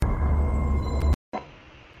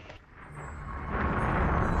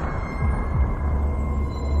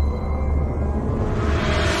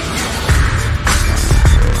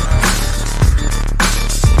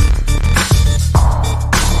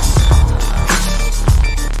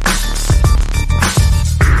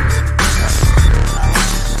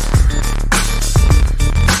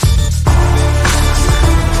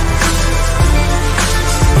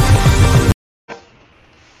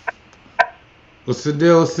What's the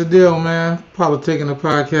deal? What's the deal, man? Politicking the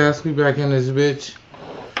podcast. We back in this bitch.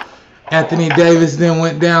 Anthony Davis then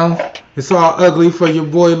went down. It's all ugly for your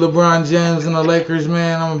boy LeBron James and the Lakers,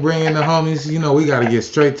 man. I'm gonna bring in the homies. You know we gotta get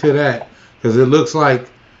straight to that because it looks like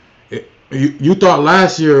you thought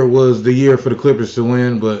last year was the year for the Clippers to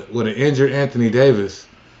win, but with an injured Anthony Davis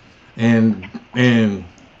and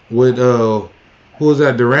with who was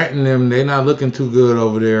that, Durant and them, they not looking too good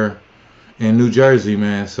over there in New Jersey,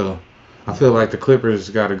 man. So I feel like the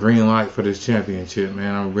Clippers got a green light for this championship,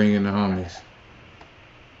 man. I'm bringing the homies.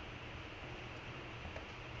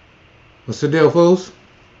 What's the deal, fools?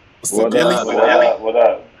 What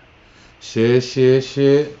up? Shit.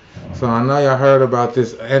 So I know y'all heard about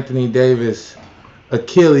this Anthony Davis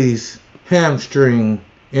Achilles hamstring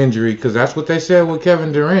injury, because that's what they said with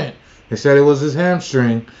Kevin Durant. They said it was his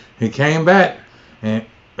hamstring. He came back and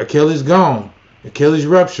Achilles gone. Achilles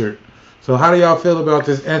ruptured. So how do y'all feel about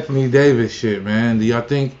this Anthony Davis shit, man? Do y'all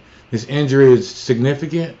think this injury is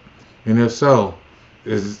significant? And if so,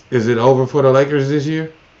 is it over for the Lakers this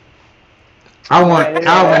year? I want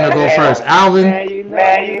Alvin to go first. Alvin,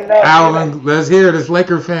 let's hear this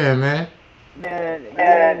Laker fan, man. Man, we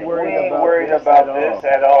ain't worried about this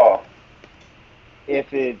at all.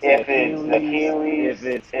 If it's Achilles,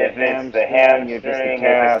 if it's the hamstring, if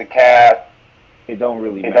it's the calf, it don't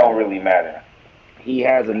really matter. He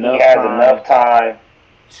has enough time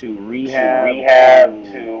to rehab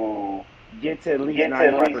to get to at least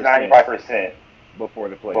 95% before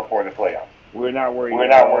the playoffs. We're not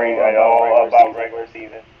worried at all about regular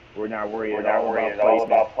season. We're not worried at all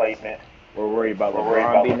about placement. We're worried about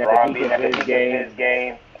LeBron being at the peak of his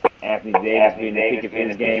game. Anthony Davis being at the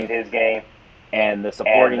peak of his game. And the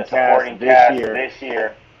supporting cast this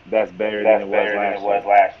year that's better than it was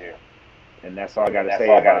last year. And that's all I got to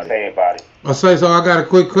say about it. So I got a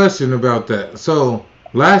quick question about that. So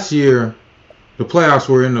last year, the playoffs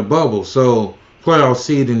were in the bubble, so playoff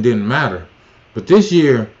seeding didn't matter. But this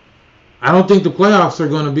year, I don't think the playoffs are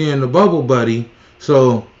going to be in the bubble, buddy.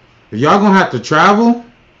 So if y'all going to have to travel,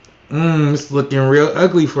 it's looking real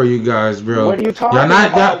ugly for you guys, bro. What are you talking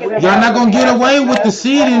about? Y'all not going to get away with the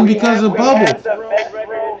seeding because of bubble.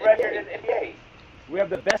 We have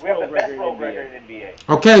the best road record in NBA.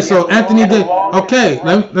 Okay, so Anthony Davis. Okay,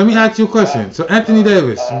 let me ask you a question. So Anthony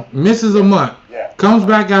Davis misses a month, comes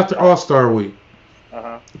back after All-Star week.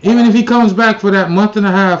 Even if he comes back for that month and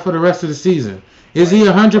a half for the rest of the season, is he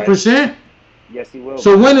 100%? Yes, he will.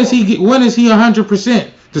 So when is he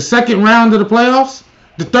 100%? The second round of the playoffs?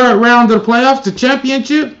 The third round of the playoffs? The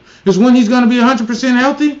championship is when he's going to be 100%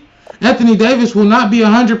 healthy? Anthony Davis will not be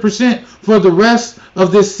 100% for the rest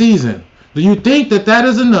of this season. Do you think that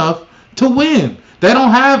is enough to win? They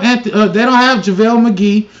don't have JaVale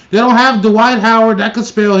McGee. They don't have Dwight Howard that could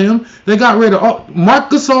spell him. They got rid of Marc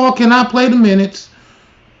Gasol cannot play the minutes.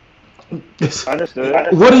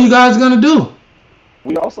 Understood. What are you guys going to do?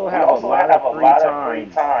 We also have a lot of free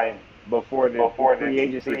time before the free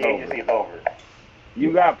agency is over.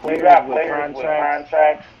 You got players with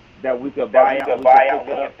contracts that we could buy out,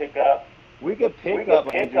 we could pick up. We could pick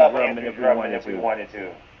up Andrew Drummond if we wanted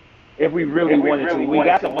to. If we really wanted to. We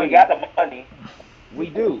got the money. We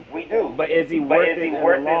do. But is he worth it in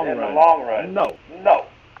the long run? No.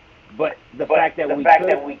 But the fact that we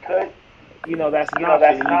could, that's an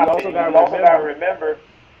option. You also got to remember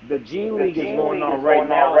the G League is going on right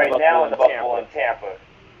now in Buffalo and Tampa.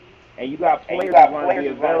 And you got players who are going to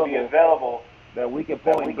be available that we can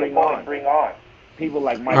pull and bring on. People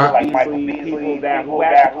like Michael Beasley, people that who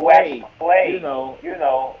actually play,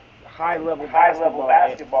 high level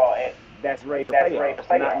basketball. That's ready for playoffs,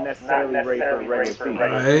 not necessarily ready for regular season.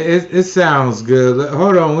 It sounds good.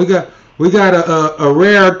 Hold on, we got a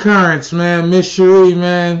rare occurrence, man. Miss Cherie,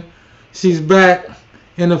 man, she's back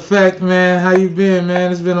in effect, man. How you been,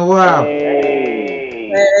 man? It's been a while.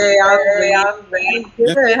 Hey, I'm very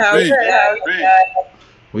good. How are you?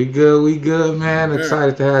 We good, man.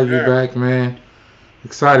 Excited to have you back, man.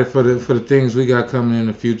 Excited for the things we got coming in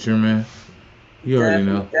the future, man. You already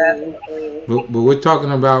know. But we're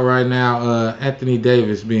talking about right now Anthony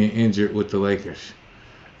Davis being injured with the Lakers.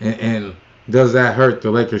 And does that hurt the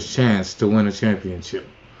Lakers' chance to win a championship?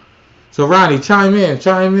 So Ronnie, chime in.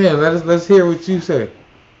 Let's hear what you say.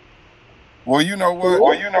 Well, you know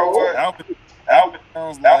what? Alvin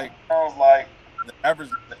sounds like the average.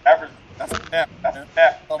 That's a nap.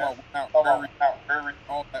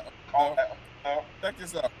 Check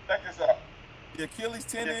this out. The Achilles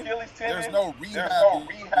tendon, there's no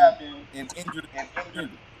rehabbing in injured.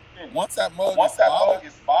 Once that mug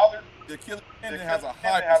is bothered, the Achilles tendon has a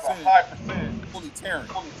high percent fully tearing.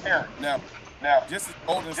 Now, just as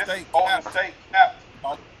Golden State capped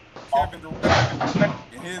Kevin Durant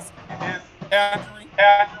and his injury.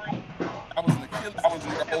 That was an Achilles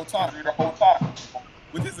injury the whole time.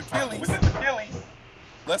 With his Achilles,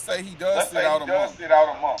 let's say he does sit out a month.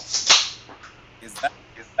 Is that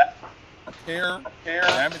repair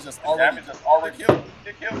damage that's already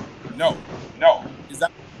killed? No. Is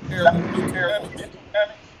that repair damage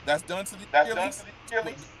that's done to the Achilles?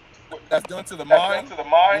 That's done to the mind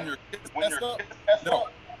when your kid's messed up? No.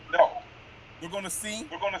 We're gonna see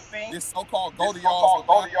this so-called Goldilocks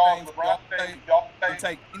LeBron James to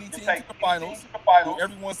take any team to the finals.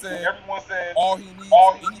 Everyone said all he needs,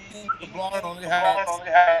 anything LeBron only has.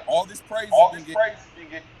 All this praise has been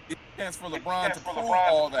getting. It's a chance for LeBron to prove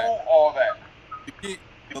all that. To get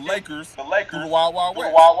the Lakers to the Wild Wild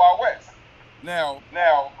West. Now,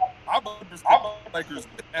 I believe the Lakers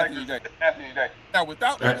with Anthony Davis. Now,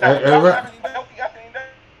 without Anthony Davis.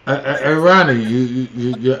 Hey Ronnie,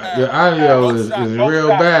 your audio is real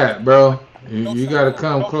bad, bro. You gotta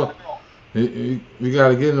come close. You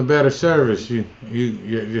gotta get in a better service.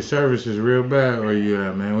 Your service is real bad where you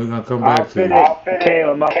at, man. We're gonna come back to you. I'll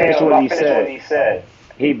finish what he said.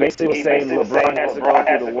 He basically was saying LeBron has to go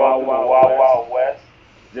through the Wild Wild West,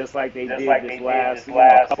 just like they did this last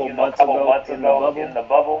couple months ago in the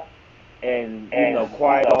bubble, and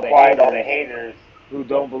quiet all the haters who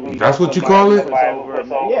don't believe. That's what you call it?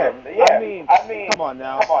 Yeah. I mean, come on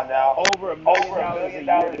now. Over $1 million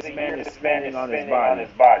a year this man is spending on his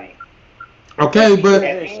body. Okay, but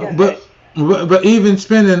even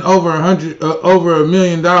spending over $1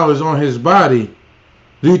 million on his body,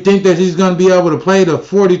 do you think that he's going to be able to play the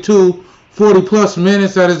 40 plus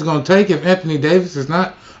minutes that it's going to take if Anthony Davis is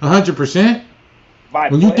not 100%?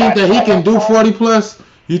 When you think that he can do 40 plus,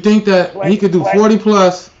 you think that he could do 40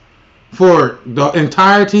 plus for the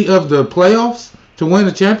entirety of the playoffs to win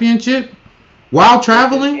the championship while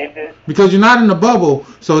traveling? Because you're not in the bubble,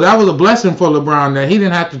 so that was a blessing for LeBron that he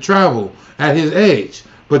didn't have to travel at his age.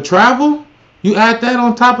 But travel, you add that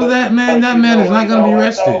on top of that, man, that man is not going to be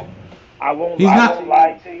rested. I won't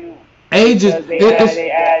lie to you. Age is...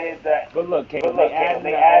 They added that. But look, they added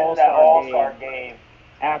that All-Star game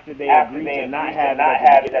after they agreed to not have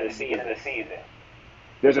it at the end of the season.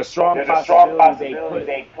 There's a strong possibility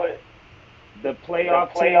they put the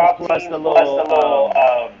playoff teams plus the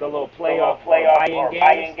little playoff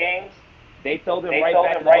buy-in games. They throw them right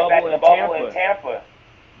back in the bubble in Tampa.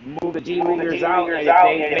 Move the G Leaguers out, and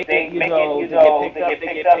if they make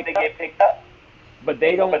it, they get picked up. But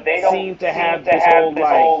they don't seem to have this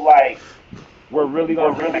whole like we're really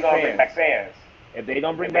gonna bring back fans. If they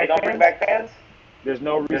don't bring back fans, there's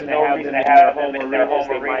no reason to have them in their home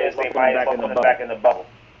arenas. They might as well put them back in the bubble.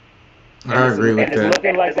 I agree with that. It's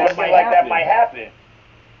looking like that might happen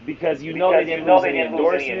because you know they didn't lose any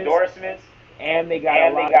endorsements, and they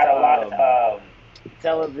got a lot of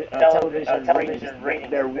television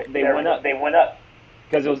ratings. They went up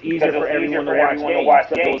because it was easier for everyone to watch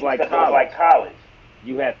games. It was like college.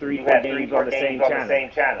 You had 3-4 games on the same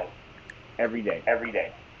channel every day.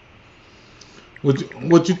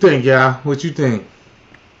 What you think, y'all? What you think?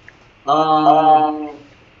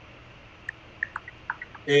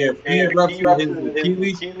 If he ruptured his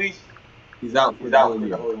Achilles, he's out for the whole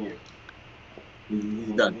year.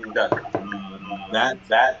 He's done.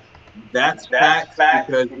 That's facts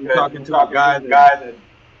because you're talking to a guy that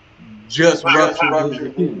just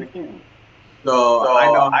ruptured his Achilles. So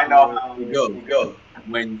I know how it goes.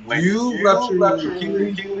 When you rupture your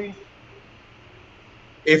Achilles,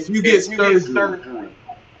 if you get surgery,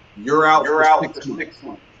 you're out for 6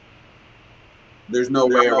 months. There's no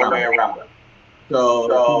way around it.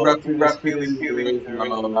 So if you rupture your Achilles,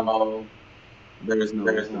 there's no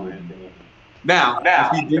way. Now,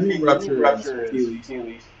 if he didn't rupture his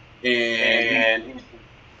Achilles and he's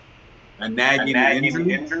a nagging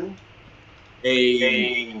injury,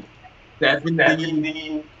 a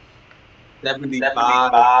 70,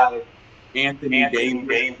 75 Anthony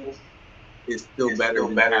Davis is still better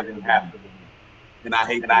than half of them. And I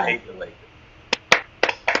hate the Lakers.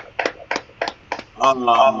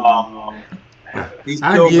 He's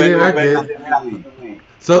still better than half of the league.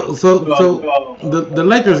 So the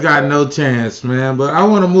Lakers got no chance, man. But I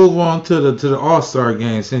want to move on to the All-Star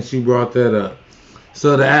game since you brought that up.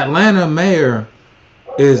 So the Atlanta mayor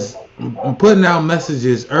is putting out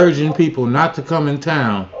messages urging people not to come in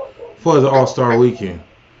town for the All-Star weekend.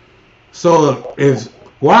 So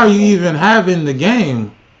why are you even having the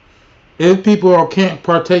game if people can't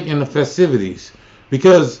partake in the festivities?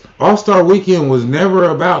 Because All-Star weekend was never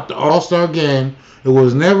about the All-Star game. It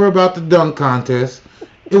was never about the dunk contest.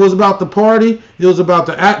 It was about the party. It was about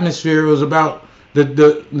the atmosphere. It was about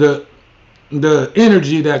the the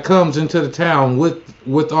energy that comes into the town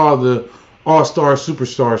with all the all-star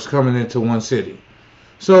superstars coming into one city.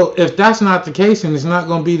 So if that's not the case and it's not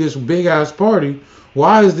going to be this big ass party,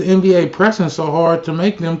 why is the NBA pressing so hard to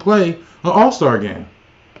make them play an all-star game?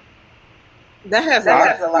 That has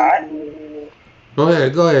a lot. Go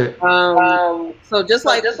ahead. So just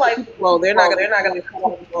like well, they're not gonna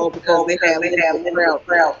Super Bowl because they have limited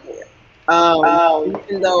crowd there.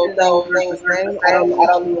 Even though things are the same, I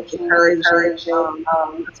don't encourage to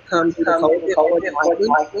come to the COVID more than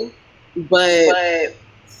likely. But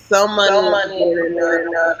some money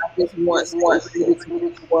just wants to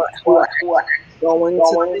who are going to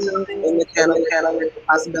things and the kind of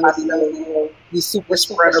possibility of the super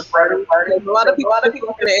spreader party. A lot of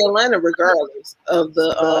people in Atlanta, regardless of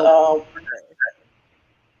the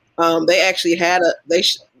they actually had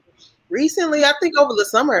recently, I think over the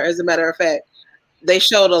summer, as a matter of fact, they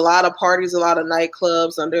showed a lot of parties, a lot of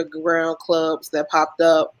nightclubs, underground clubs that popped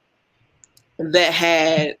up that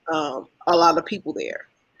had a lot of people there.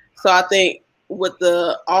 So I think with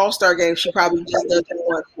the All-Star game, she probably just doesn't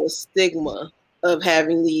want the stigma of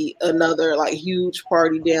having another like huge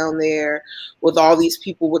party down there with all these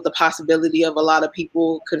people, with the possibility of a lot of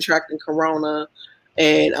people contracting corona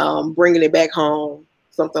and bringing it back home,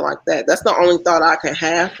 something like that. That's the only thought I can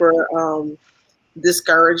have for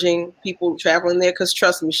discouraging people traveling there, because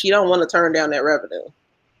trust me, she don't want to turn down that revenue.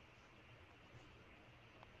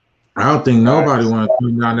 I don't think nobody wants to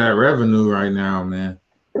turn down that revenue right now, man.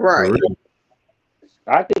 Right.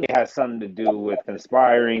 I think it has something to do with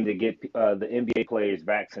conspiring to get the NBA players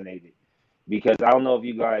vaccinated, because I don't know if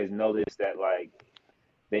you guys noticed that, like,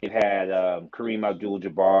 they've had Kareem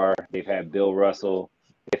Abdul-Jabbar, they've had Bill Russell,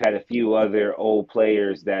 they've had a few other old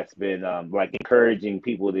players that's been like encouraging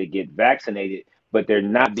people to get vaccinated, but they're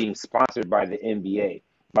not being sponsored by the NBA.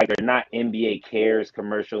 Like, they're not NBA Cares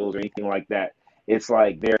commercials or anything like that. It's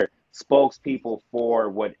like they're spokespeople for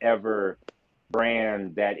whatever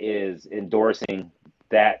brand that is endorsing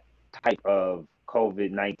that type of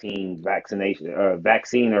COVID-19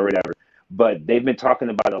 vaccine or whatever. But they've been talking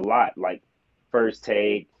about a lot, like First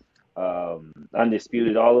Take,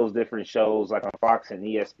 Undisputed, all those different shows like on Fox and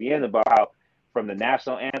ESPN, about how from the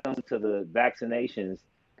national anthem to the vaccinations,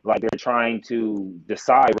 like they're trying to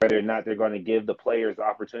decide whether or not they're going to give the players the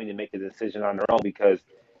opportunity to make a decision on their own, because,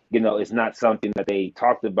 you know, it's not something that they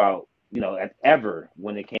talked about, you know, ever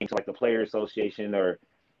when it came to like the Player Association or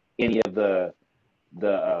any of the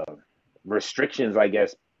restrictions, I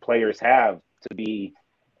guess, players have to be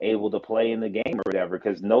able to play in the game or whatever,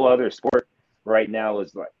 because no other sport right now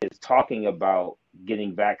is talking about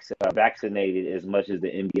getting vaccinated as much as the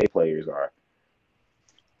NBA players are.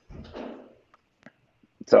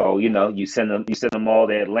 So, you know, you send them all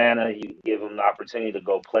to Atlanta, you give them the opportunity to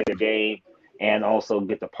go play the game and also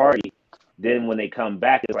get the party. Then when they come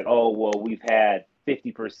back, it's like, oh, well, we've had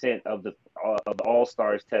 50% of the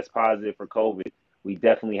All-Stars test positive for COVID. We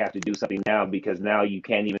definitely have to do something now, because now you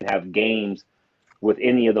can't even have games with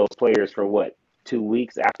any of those players for what, 2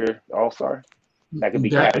 weeks after All-Star? That could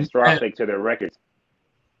be catastrophic to their records.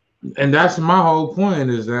 And that's my whole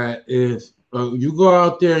point, is that if you go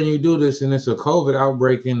out there and you do this and it's a COVID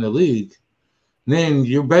outbreak in the league, then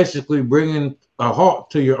you're basically bringing a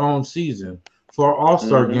halt to your own season for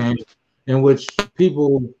All-Star games in which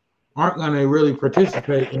people aren't going to really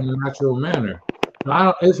participate in a natural manner.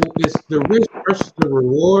 It's the risk versus the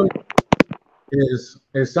reward is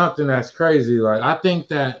something that's crazy. Like, I think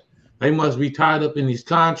that they must be tied up in these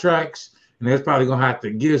contracts, and they're probably going to have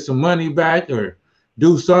to give some money back or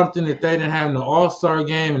do something that they didn't have in the All-Star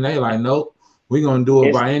game, and they like, nope, we're going to do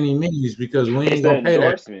it by any means, because we ain't going to pay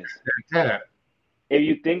that cap. If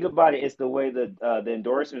you think about it, it's the way the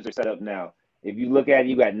endorsements are set up now. If you look at it,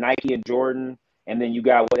 you got Nike and Jordan, and then you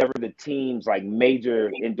got whatever the team's like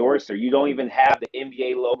major endorser. You don't even have the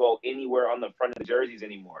NBA logo anywhere on the front of the jerseys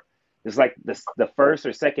anymore. It's like the first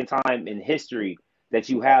or second time in history that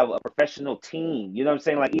you have a professional team. You know what I'm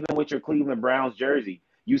saying? Like, even with your Cleveland Browns jersey,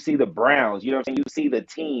 you see the Browns. You know what I'm saying? You see the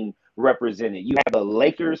team represented. You have the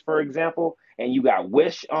Lakers, for example, and you got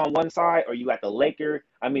Wish on one side, or you got the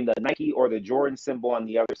Nike or the Jordan symbol on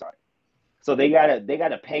the other side. So they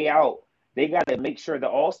gotta pay out. They gotta make sure the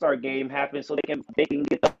All-Star game happens so they can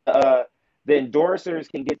get the endorsers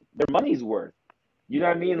can get their money's worth. You know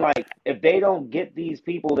what I mean? Like, if they don't get these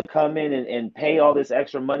people to come in and pay all this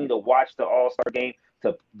extra money to watch the All-Star game,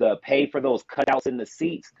 to pay for those cutouts in the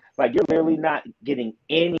seats, like, you're literally not getting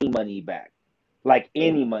any money back. Like,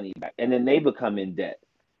 any money back. And then they become in debt.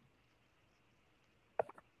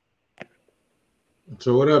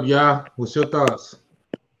 So what up, y'all? What's your thoughts?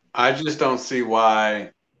 I just don't see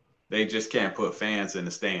why they just can't put fans in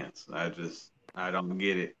the stands. I don't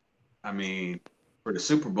get it. I mean, for the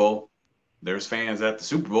Super Bowl, there's fans at the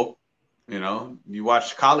Super Bowl. You know, you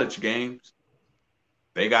watch college games,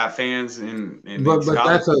 they got fans in But these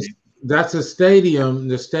college games. that's a stadium.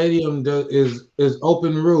 The stadium is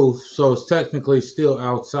open roof, so it's technically still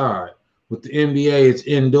outside. With the NBA, it's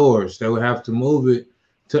indoors. They would have to move it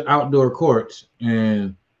to outdoor courts,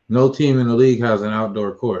 and no team in the league has an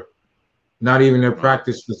outdoor court. Not even their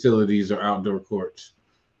practice facilities are outdoor courts.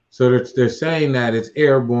 So they're saying that it's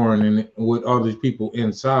airborne, and with all these people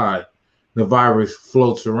inside, the virus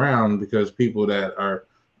floats around because people that are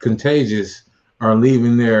contagious are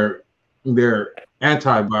leaving their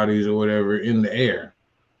antibodies or whatever in the air.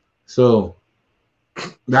 So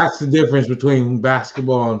that's the difference between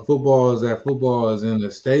basketball and football, is that football is in the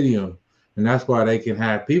stadium, and that's why they can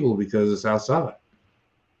have people, because it's outside.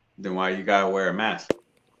 Then why you gotta wear a mask?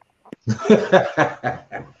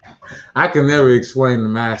 I can never explain the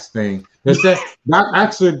mask thing. They said,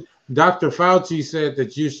 actually, Dr. Fauci said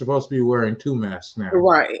that you're supposed to be wearing 2 masks now.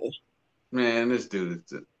 Right. Man, this dude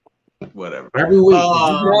is whatever. Every week.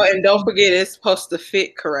 And don't forget, it's supposed to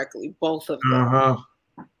fit correctly, both of them.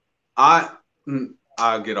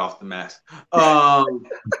 I'll get off the mask. I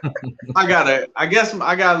guess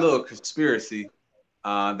I got a little conspiracy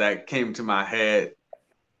that came to my head.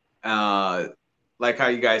 Like how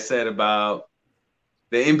you guys said about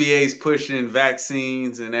the NBA's pushing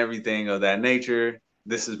vaccines and everything of that nature.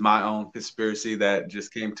 This is my own conspiracy that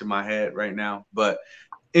just came to my head right now. But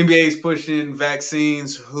NBA's pushing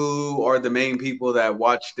vaccines. Who are the main people that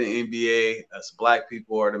watch the NBA? Us black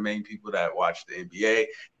people are the main people that watch the NBA.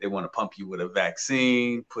 They want to pump you with a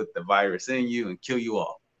vaccine, put the virus in you, and kill you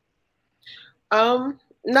all.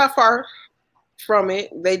 Not far from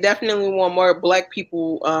it. They definitely want more black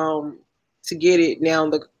people to get it. Now,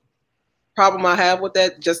 the problem I have with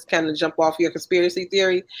that, just kind of jump off your conspiracy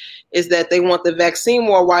theory, is that they want the vaccine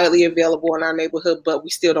more widely available in our neighborhood, but we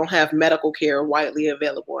still don't have medical care widely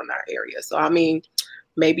available in our area. So, I mean,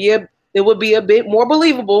 maybe it would be a bit more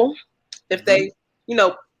believable if they,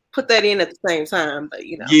 put that in at the same time. But,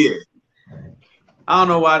 Yeah. I don't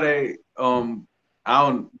know why they, the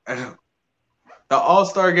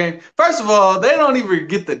All-Star game. First of all, they don't even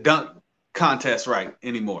get the dunk contest right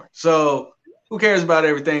anymore. So who cares about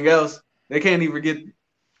everything else? They can't even get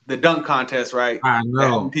the dunk contest right. I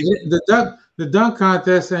know. The dunk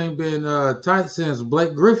contest ain't been tight since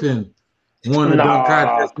Blake Griffin won the dunk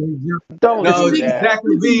contest. Don't do that. Zach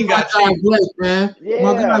LaVine got changed. Blake, man. Yeah,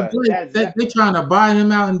 my guy Blake, they trying to buy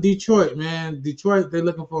him out in Detroit, man. Detroit, they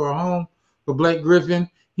looking for a home for Blake Griffin.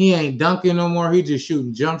 He ain't dunking no more. He just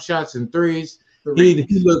shooting jump shots and threes. He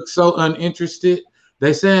looks so uninterested.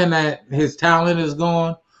 They saying that his talent is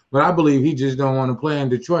gone, but I believe he just don't want to play in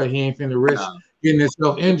Detroit. He ain't finna risk getting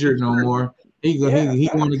himself injured no more. He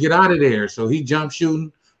want to get out of there. So he jump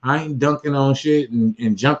shooting. I ain't dunking on shit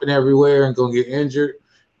and jumping everywhere and gonna get injured.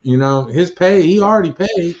 His pay, he already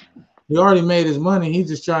paid. He already made his money. He's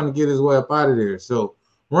just trying to get his way up out of there. So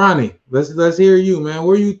Ronnie, let's hear you, man.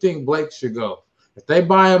 Where you think Blake should go? If they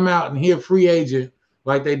buy him out and he a free agent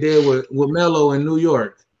like they did with Melo in New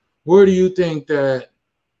York, where do you think that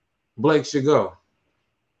Blake should go?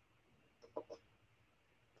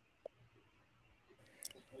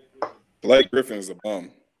 Blake Griffin is a bum.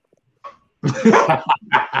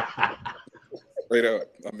 Straight up.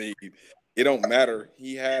 I mean, it don't matter.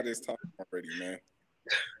 He had his time already, man.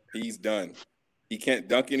 He's done. He can't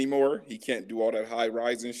dunk anymore. He can't do all that high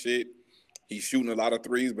rising shit. He's shooting a lot of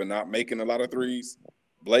threes, but not making a lot of threes.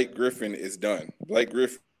 Blake Griffin is done. Blake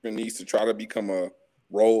Griffin needs to try to become a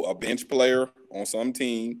bench player on some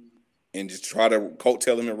team and just try to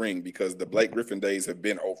coattail him a ring, because the Blake Griffin days have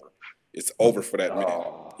been over. It's over for that man.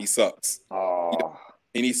 He sucks.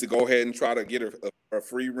 He needs to go ahead and try to get a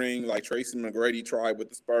free ring like Tracy McGrady tried with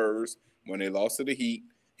the Spurs when they lost to the Heat.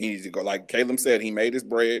 He needs to go, like Caleb said, he made his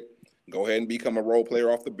bread. Go ahead and become a role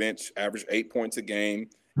player off the bench, average 8 points a game,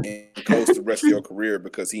 and coach the rest of your career,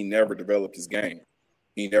 because he never developed his game.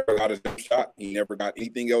 He never got a jump shot. He never got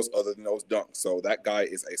anything else other than those dunks. So that guy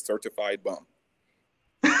is a certified bum.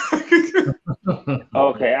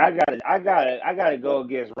 Okay, I got to go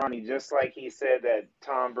against Ronnie. Just like he said that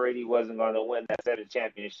Tom Brady wasn't going to win that set of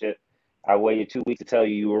championship. I waited 2 weeks to tell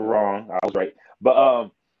you were wrong. I was right,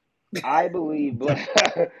 but I believe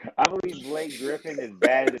Blake Griffin, as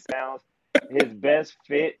bad as it sounds, his best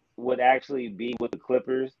fit would actually be with the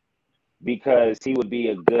Clippers, because he would be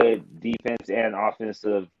a good defense and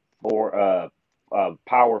offensive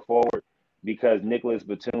power forward, because Nicholas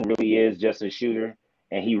Batum really is just a shooter,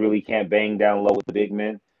 and he really can't bang down low with the big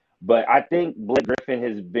men. But I think Blake Griffin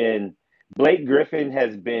has been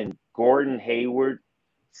Gordon Hayward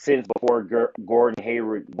since before Gordon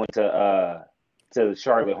Hayward went to the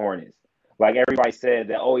Charlotte Hornets. Like everybody said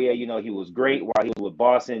that, oh yeah, he was great while he was with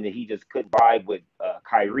Boston, and he just couldn't vibe with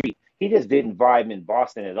Kyrie. He just didn't vibe in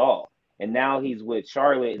Boston at all. And now he's with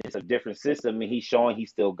Charlotte, and it's a different system, and he's showing he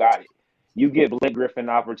still got it. You give Blake Griffin an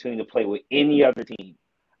opportunity to play with any other team.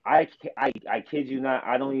 I kid you not,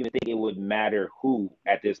 I don't even think it would matter who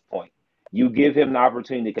at this point. You give him the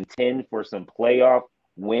opportunity to contend for some playoff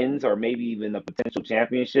wins or maybe even a potential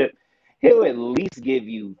championship, he'll at least give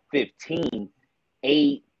you 15,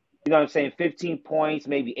 8, 15 points,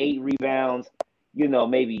 maybe 8 rebounds,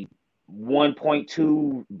 maybe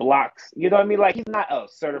 1.2 blocks. You know what I mean? Like, he's not a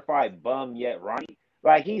certified bum yet, Ronnie.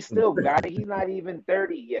 Like, he's still got it. He's not even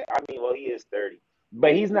 30 yet. I mean, well, he is 30,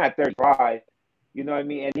 but he's not 35. You know what I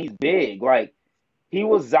mean? And he's big. Like, he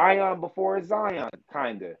was Zion before Zion,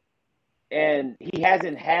 kind of. And he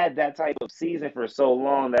hasn't had that type of season for so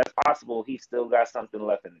long that's possible he's still got something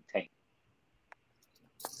left in the tank.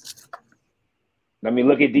 I mean,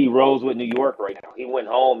 look at D Rose with New York right now. He went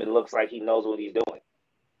home. It looks like he knows what he's doing.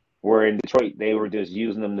 Where in Detroit, they were just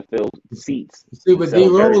using him to fill seats. See, but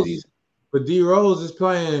D Rose is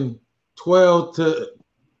playing 12 to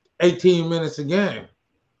 18 minutes a game.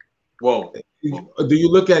 Whoa. Do you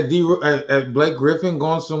look at at Blake Griffin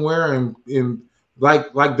going somewhere and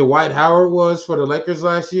like Dwight Howard was for the Lakers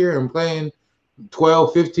last year and playing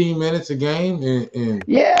 12, 15 minutes a game? And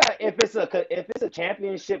yeah, if it's a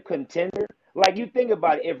championship contender, like you think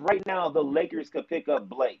about it, if right now the Lakers could pick up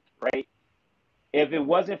Blake, right? If it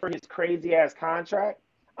wasn't for his crazy ass contract,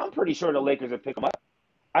 I'm pretty sure the Lakers would pick him up.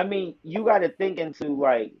 I mean, you got to think into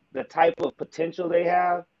like the type of potential they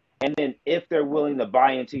have, and then if they're willing to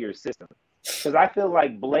buy into your system. Because I feel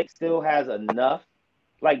like Blake still has enough.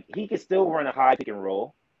 Like, he can still run a high pick and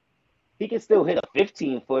roll. He can still hit a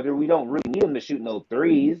 15-footer. We don't really need him to shoot no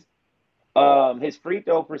threes. His free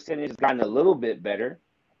throw percentage has gotten a little bit better.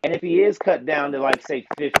 And if he is cut down to, like, say,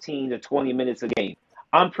 15 to 20 minutes a game,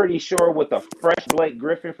 I'm pretty sure with a fresh Blake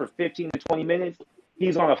Griffin for 15 to 20 minutes,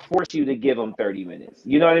 he's going to force you to give him 30 minutes.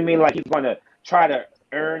 You know what I mean? Like, he's going to try to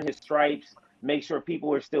earn his stripes, make sure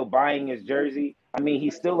people are still buying his jersey. I mean,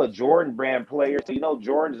 he's still a Jordan brand player, so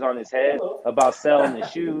Jordan's on his head about selling the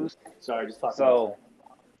shoes. Sorry, just talking. So,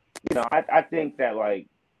 I think that like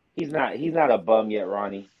he's not a bum yet,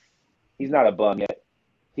 Ronnie. He's not a bum yet.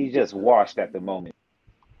 He's just washed at the moment.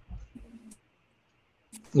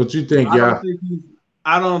 What you think, yeah?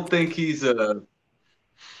 I don't think he's a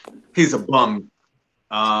bum.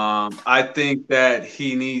 I think that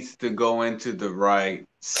he needs to go into the right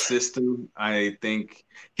system. I think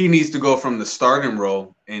he needs to go from the starting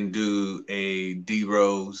role and do a D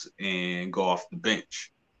Rose and go off the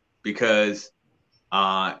bench, because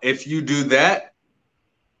if you do that,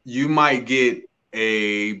 you might get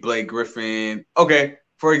a Blake Griffin. Okay,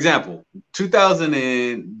 for example,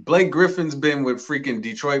 Blake Griffin's been with freaking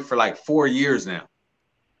Detroit for like 4 years now.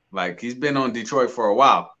 Like, he's been on Detroit for a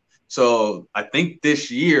while. So I think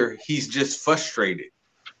this year he's just frustrated.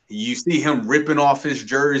 You see him ripping off his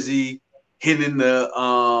jersey, hitting the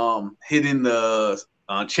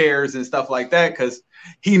chairs and stuff like that, because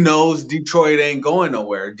he knows Detroit ain't going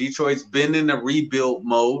nowhere. Detroit's been in a rebuild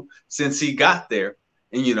mode since he got there,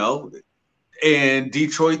 and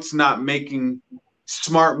Detroit's not making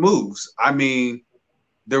smart moves. I mean,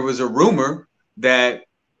 there was a rumor that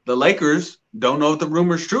the Lakers, don't know if the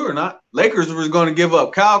rumor's true or not, Lakers was going to give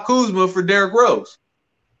up Kyle Kuzma for Derrick Rose.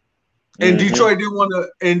 And Detroit didn't want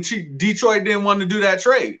to do that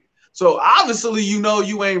trade. So obviously,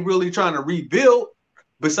 you ain't really trying to rebuild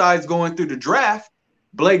besides going through the draft.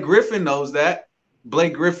 Blake Griffin knows that.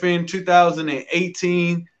 Blake Griffin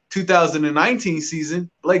 2018, 2019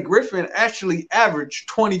 season, Blake Griffin actually averaged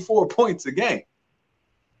 24 points a game.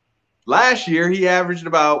 Last year, he averaged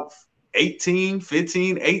about 18,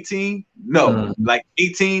 15, 18. No, like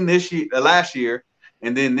 18 last year.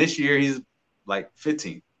 And then this year, he's like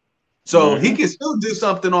 15. So he can still do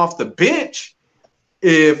something off the bench.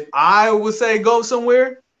 If I would say go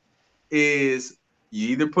somewhere, is you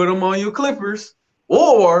either put him on your Clippers,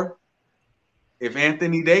 or if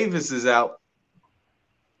Anthony Davis is out,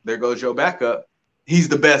 there goes your backup. He's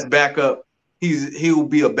the best backup. He'll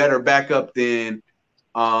be a better backup than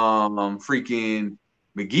freaking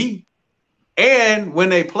McGee. And when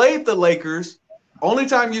they played the Lakers, only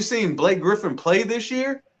time you've seen Blake Griffin play this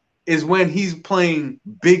year is when he's playing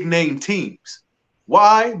big name teams.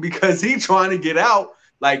 Why? Because he's trying to get out.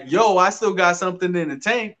 Like, I still got something in the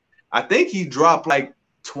tank. I think he dropped like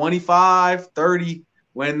 25, 30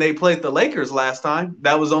 when they played the Lakers last time.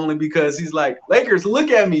 That was only because he's like, Lakers,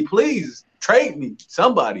 look at me, please. Trade me.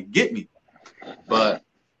 Somebody, get me. But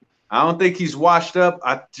I don't think he's washed up.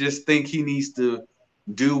 I just think he needs to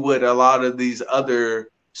do what a lot of these other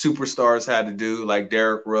superstars had to do, like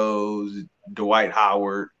Derrick Rose, Dwight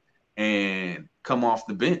Howard, and come off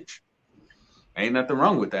the bench. Ain't nothing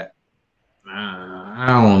wrong with that. I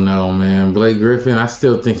don't know, man. Blake Griffin, I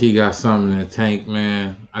still think he got something in the tank,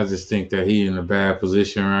 man. I just think that he in a bad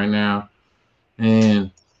position right now. And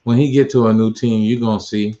when he get to a new team, you're going to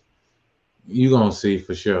see. You're going to see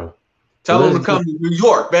for sure. Tell him to come to New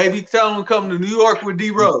York, baby. Tell him to come to New York with D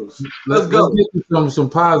Rose. Let's go. Let's get to some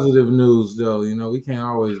positive news, though. You know, we can't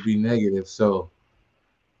always be negative. So,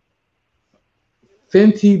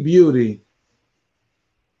 Fenty Beauty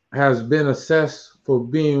has been assessed for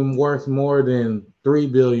being worth more than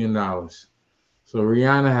 $3 billion. So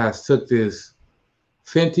Rihanna has took this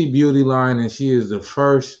Fenty Beauty line, and she is the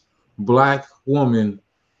first Black woman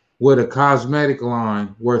with a cosmetic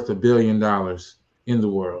line worth $1 billion in the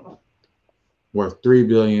world. Worth $3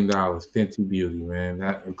 billion, Fenty Beauty,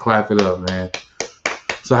 man. Clap it up, man.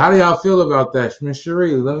 So how do y'all feel about that, Miss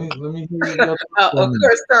Cherie? Let me hear you. Of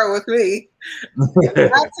course, start with me.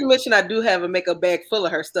 Not to mention, I do have a makeup bag full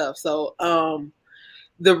of her stuff. So,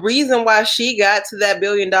 the reason why she got to that $1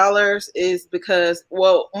 billion is because,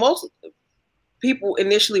 well, most people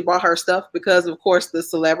initially bought her stuff because, of course, the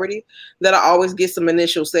celebrity that I always get some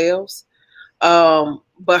initial sales.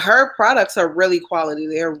 But her products are really quality.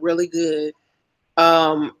 They're really good.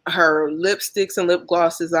 Her lipsticks and lip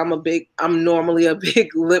glosses, I'm normally a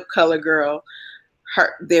big lip color girl.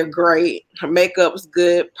 They're great. Her makeup's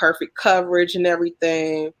good, perfect coverage and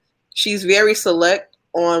everything. She's very select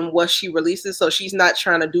on what she releases, so she's not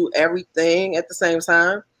trying to do everything at the same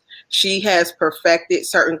time. She has perfected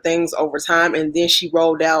certain things over time, and then she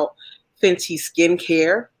rolled out Fenty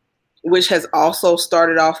Skincare, which has also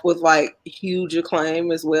started off with like huge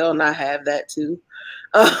acclaim as well, and I have that too.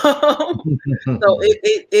 So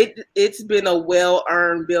it's been a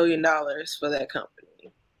well-earned $1 billion for that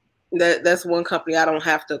company. That's one company I don't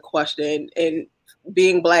have to question. And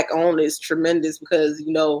being Black owned is tremendous because,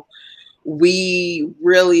 you know, we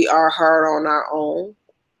really are hard on our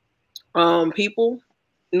own people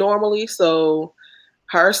normally. So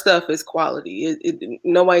her stuff is quality.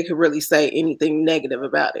 Nobody could really say anything negative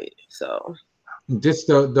about it. So just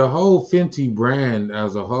the whole Fenty brand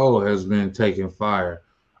as a whole has been taking fire.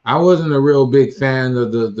 I wasn't a real big fan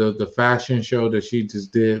of the fashion show that she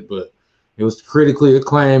just did, but it was critically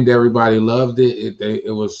acclaimed. Everybody loved it.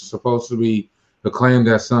 It was supposed to be acclaimed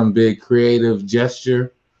as some big creative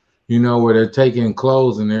gesture, you know, where they're taking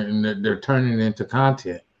clothes and they're turning it into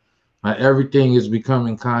content. Like everything is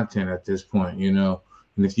becoming content at this point, you know.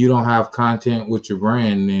 And if you don't have content with your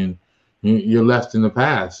brand, then you're left in the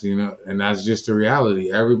past, you know, and that's just the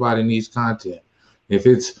reality. Everybody needs content. If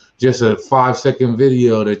it's just a 5-second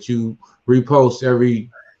video that you repost every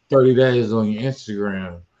 30 days on your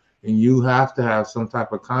Instagram, and you have to have some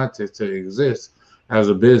type of content to exist as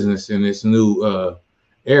a business in this new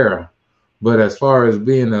era. But as far as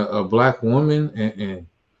being a Black woman and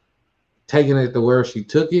taking it to where she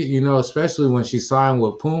took it, you know, especially when she signed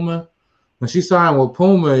with Puma. When she signed with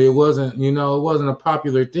Puma, it wasn't a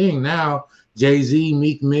popular thing. Now, Jay-Z,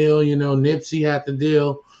 Meek Mill, you know, Nipsey had the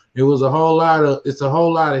deal. It's a whole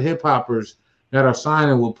lot of hip hoppers that are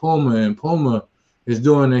signing with Puma, and Puma is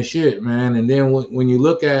doing their shit, man. And then when you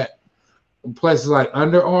look at places like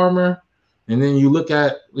Under Armour, and then you look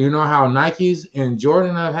at, you know, how Nikes and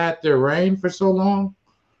Jordan have had their reign for so long,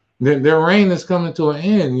 their reign is coming to an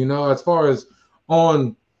end, you know, as far as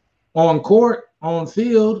on court, on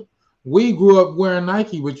field. We grew up wearing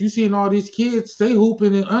Nike, but you seen all these kids, they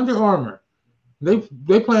hooping in Under Armour. They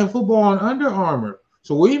playing football on Under Armour.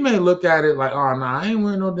 So we may look at it like, oh, nah, I ain't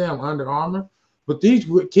wearing no damn Under Armour. But these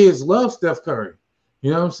kids love Steph Curry. You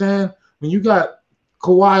know what I'm saying? When you got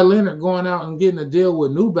Kawhi Leonard going out and getting a deal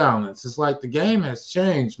with New Balance, it's like the game has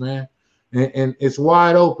changed, man. And it's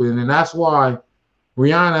wide open. And that's why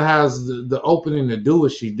Rihanna has the opening to do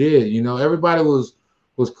what she did. You know, everybody was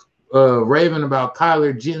raving about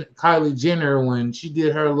Kylie Jenner when she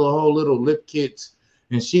did her whole little lip kits,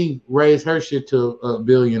 and she raised her shit to $1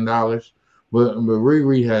 billion. But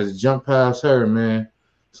Riri has jumped past her, man.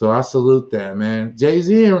 So I salute that, man.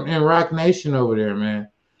 Jay-Z and Rock Nation over there, man.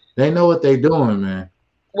 They know what they're doing, man.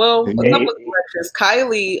 Well, a couple of questions.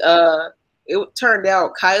 Kylie, it turned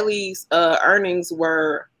out Kylie's earnings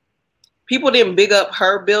were, people didn't big up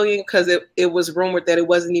her billion because it was rumored that it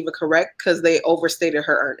wasn't even correct because they overstated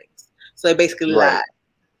her earnings. So they basically lied.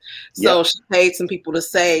 So she paid some people to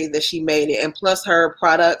say that she made it. And plus her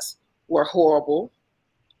products were horrible.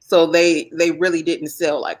 So they really didn't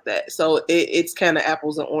sell like that. So it's kind of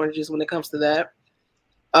apples and oranges when it comes to that.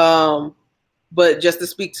 But just to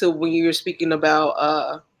speak to when you're speaking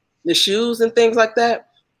about the shoes and things like that,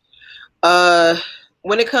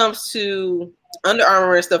 when it comes to Under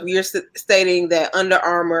Armour and stuff, you're stating that Under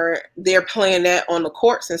Armour, they're playing that on the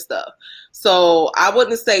courts and stuff. So I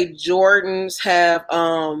wouldn't say Jordans have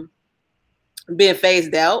been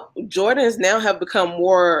phased out. Jordans now have become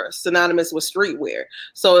more synonymous with streetwear.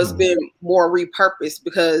 So it's been more repurposed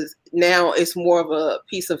because now it's more of a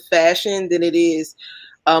piece of fashion than it is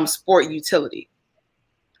sport utility.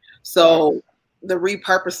 So the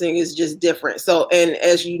repurposing is just different. So, and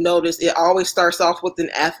as you notice, it always starts off with an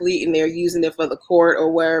athlete and they're using it for the court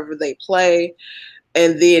or wherever they play.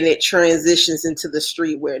 And then it transitions into the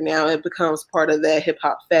streetwear. Now it becomes part of that hip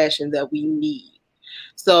hop fashion that we need.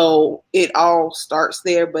 So it all starts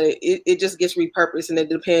there, but it just gets repurposed, and it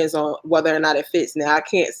depends on whether or not it fits. Now, I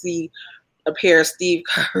can't see a pair of Steve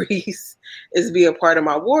Curry's as being part of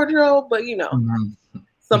my wardrobe, but you know,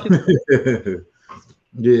 some people.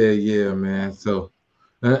 Yeah, man. So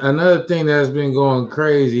another thing that's been going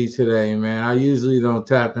crazy today, man. I usually don't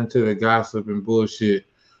tap into the gossip and bullshit,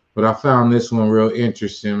 but I found this one real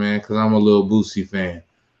interesting, man, because I'm a Lil Boosie fan.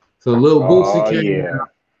 So Lil Boosie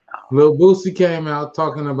came out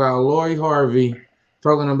talking about Lori Harvey,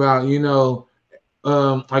 talking about,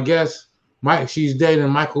 I guess she's dating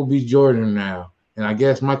Michael B. Jordan now. And I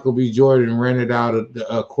guess Michael B. Jordan rented out the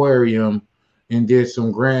aquarium and did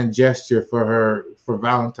some grand gesture for her for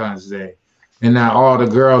Valentine's Day. And now all the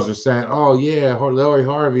girls are saying, oh, yeah, Lori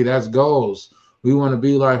Harvey, that's goals. We want to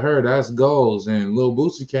be like her. That's goals. And Lil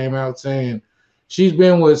Boosie came out saying she's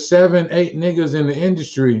been with 7-8 niggas in the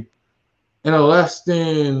industry in less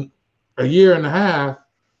than a year and a half,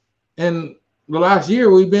 and the last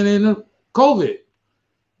year we've been in COVID.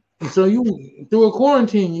 And so you through a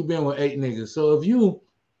quarantine, you've been with 8 niggas. So if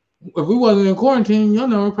we wasn't in quarantine, your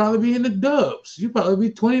number would probably be in the dubs. You probably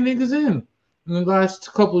be 20 niggas in the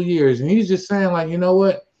last couple of years. And he's just saying, like, you know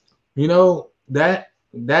what?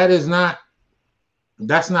 That's not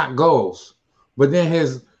goals. But then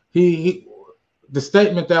the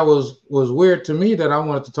statement that was weird to me that I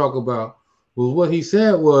wanted to talk about was what he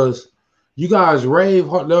said was, you guys rave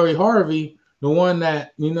Lori Harvey, the one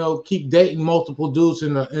that, keep dating multiple dudes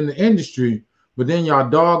in the industry, but then y'all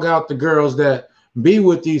dog out the girls that be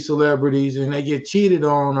with these celebrities and they get cheated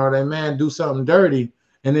on or they man do something dirty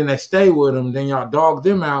and then they stay with them. Then y'all dog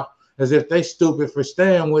them out as if they stupid for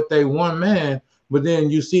staying with they one man. But then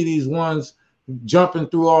you see these ones jumping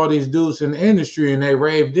through all these dudes in the industry and they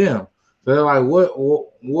rave them. So they're like,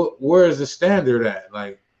 where is the standard at?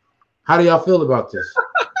 Like, how do y'all feel about this?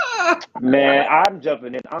 Man, I'm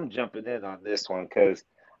jumping in on this one because,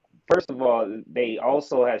 first of all, they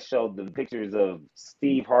also have showed the pictures of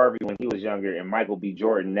Steve Harvey when he was younger and Michael B.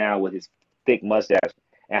 Jordan now with his thick mustache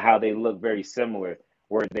and how they look very similar,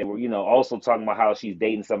 where they were, also talking about how she's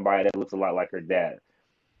dating somebody that looks a lot like her dad.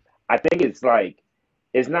 I think it's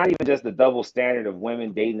not even just the double standard of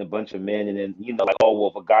women dating a bunch of men and then, like, oh,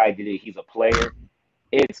 well, if a guy did it, he's a player.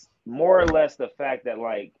 It's more or less the fact that,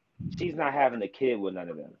 like, she's not having a kid with none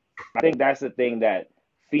of them. I think that's the thing that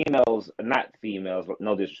not females,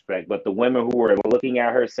 no disrespect, but the women who are looking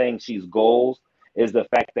at her saying she's goals is the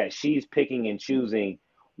fact that she's picking and choosing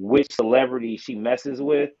which celebrity she messes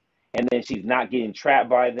with, and then she's not getting trapped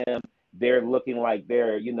by them. They're looking like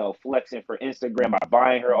they're, flexing for Instagram by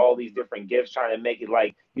buying her all these different gifts, trying to make it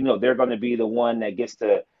like, they're going to be the one that gets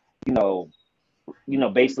to,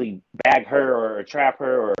 basically bag her or trap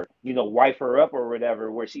her or, wife her up or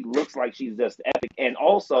whatever, where she looks like she's just epic. And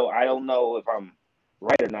also, I don't know if I'm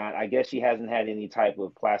right or not, I guess she hasn't had any type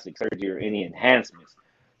of plastic surgery or any enhancements.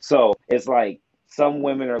 So it's like some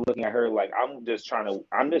women are looking at her like, I'm just trying to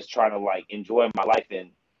like enjoy my life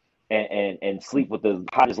and sleep with the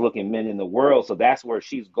hottest looking men in the world. So that's where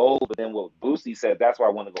she's gold. But then what Boosie said, that's why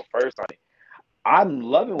I want to go first on it. I'm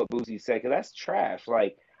loving what Boosie said because that's trash.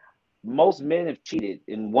 Like, most men have cheated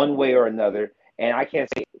in one way or another. And I can't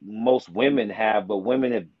say most women have, but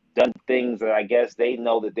women have done things that I guess they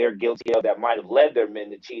know that they're guilty of that might have led their men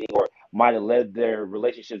to cheating or might have led their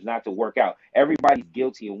relationships not to work out. Everybody's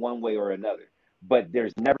guilty in one way or another. But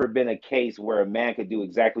there's never been a case where a man could do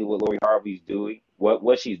exactly what Lori Harvey's doing,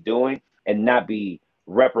 what she's doing, and not be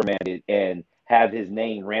reprimanded and have his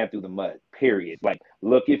name ran through the mud, period. Like,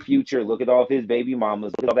 look at Future, look at all of his baby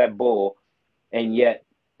mamas, look at all that bull, and yet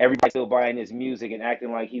everybody's still buying his music and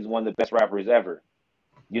acting like he's one of the best rappers ever.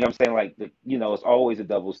 You know what I'm saying? Like, it's always a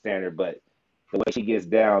double standard, but the way she gets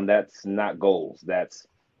down, that's not goals. That's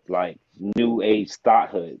like new age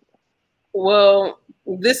thoughthood. Well,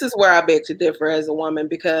 this is where I beg to differ as a woman,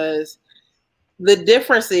 because the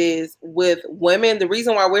difference is with women, the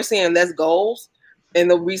reason why we're saying that's goals, and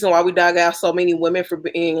the reason why we dug out so many women for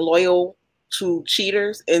being loyal to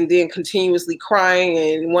cheaters and then continuously crying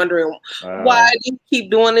and wondering why do you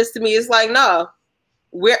keep doing this to me? It's like, no,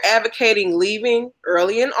 we're advocating leaving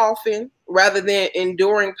early and often rather than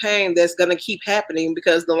enduring pain that's going to keep happening,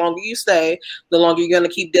 because the longer you stay, the longer you're going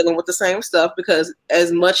to keep dealing with the same stuff, because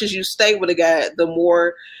as much as you stay with a guy, the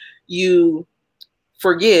more you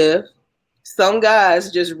forgive. Some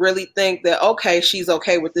guys just really think that, okay, she's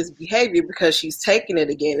okay with this behavior because she's taking it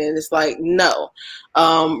again. And it's like, no,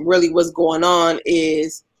 really what's going on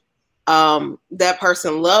is that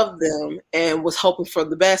person loved them and was hoping for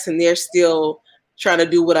the best, and they're still trying to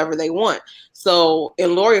do whatever they want. So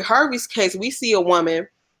in Lori Harvey's case, we see a woman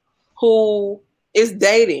who is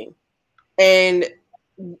dating, and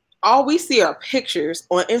all we see are pictures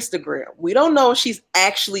on Instagram. We don't know if she's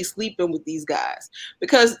actually sleeping with these guys,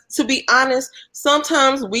 because to be honest,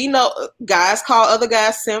 sometimes we know guys call other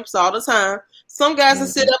guys simps all the time. Some guys will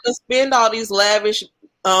sit up and spend all these lavish,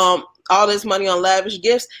 all this money on lavish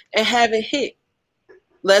gifts and haven't hit.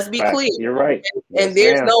 Let's be clear. You're right. And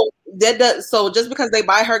there's so just because they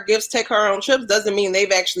buy her gifts, take her on trips, doesn't mean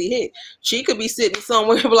they've actually hit. She could be sitting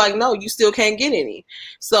somewhere like, no, you still can't get any.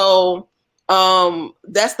 So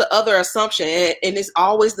that's the other assumption. And it's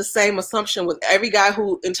always the same assumption with every guy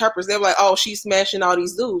who interprets. They're like, oh, she's smashing all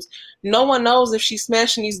these dudes. No one knows if she's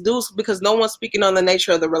smashing these dudes because no one's speaking on the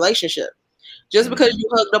nature of the relationship. Just because you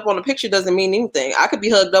hugged up on a picture doesn't mean anything. I could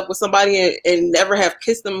be hugged up with somebody and never have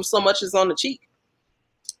kissed them so much as on the cheek.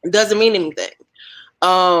 It doesn't mean anything.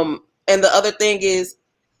 And the other thing is,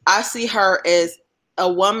 I see her as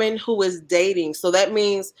a woman who is dating. So that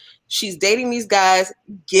means she's dating these guys,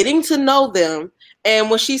 getting to know them. And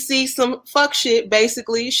when she sees some fuck shit,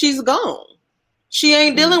 basically, she's gone. She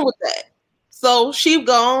ain't dealing with that. So she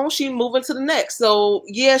gone. She moving to the next. So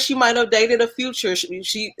yeah, she might have dated a future.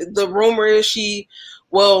 The rumor is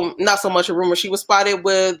well, not so much a rumor. She was spotted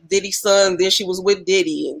with Diddy's son. Then she was with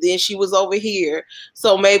Diddy, and then she was over here.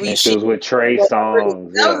 So maybe she was with Trey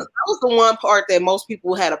Songz. That was the one part that most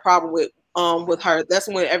people had a problem with her. That's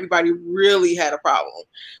when everybody really had a problem,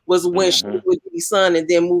 was when she was with Diddy's son and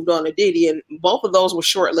then moved on to Diddy, and both of those were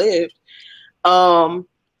short lived. And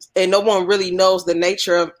no one really knows the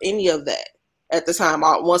nature of any of that at the time.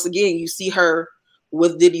 Once again, you see her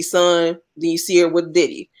with Diddy's son, then you see her with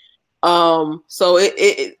Diddy. So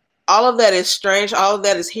it all of that is strange. All of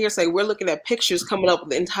that is hearsay. We're looking at pictures coming up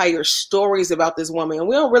with entire stories about this woman, and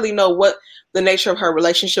we don't really know what the nature of her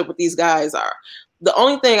relationship with these guys are. The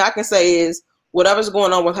only thing I can say is whatever's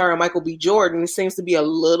going on with her and Michael B. Jordan seems to be a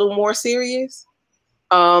little more serious,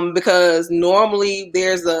 because normally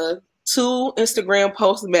there's a 2 Instagram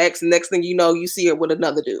posts max. Next thing you know, you see it with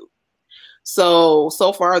another dude. So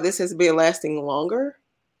far this has been lasting longer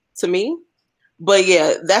to me. But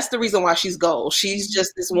yeah, that's the reason why she's gold. She's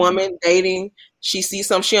just this woman dating. She sees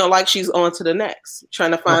something she don't like, she's on to the next, trying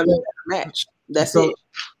to find a better match. That's it.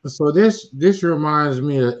 So this reminds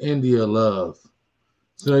me of India Love.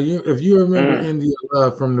 So if you remember India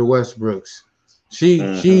Love from the Westbrooks, she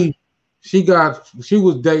was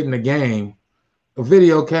dating a Game. A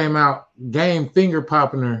video came out, Game finger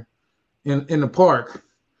popping her in the park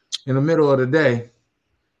in the middle of the day.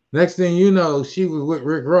 Next thing you know, she was with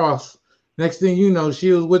Rick Ross. Next thing you know,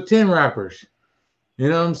 she was with 10 rappers. You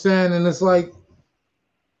know what I'm saying? And it's like,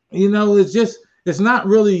 it's not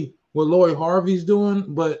really what Lori Harvey's doing,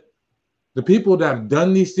 but the people that have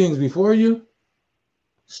done these things before you,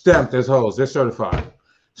 stamped as hoes. They're certified.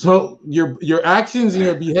 So your actions and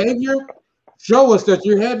your behavior show us that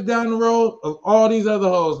you're headed down the road of all these other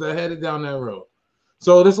hoes that headed down that road.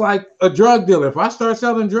 So it's like a drug dealer. If I start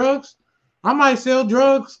selling drugs, I might sell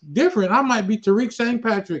drugs different. I might be Tariq St.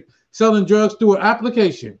 Patrick selling drugs through an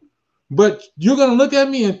application. But you're going to look at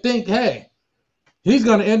me and think, hey, he's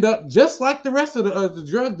going to end up just like the rest of the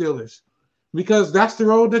drug dealers, because that's the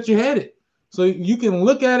road that you're headed. So you can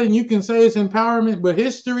look at it and you can say it's empowerment, but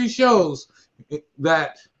history shows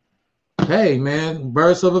that, hey, man,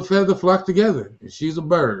 birds of a feather flock together. And she's a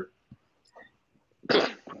bird. The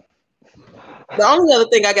only other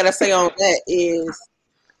thing I got to say on that is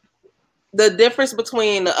the difference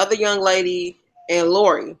between the other young lady and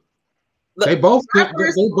Lori. They both weren't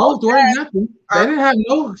nothing. They didn't have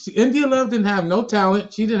India Love didn't have no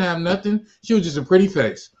talent. She didn't have nothing. She was just a pretty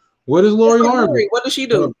face. What is Lori Harvey? What does she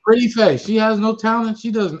do? A pretty face. She has no talent.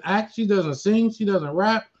 She doesn't act. She doesn't sing. She doesn't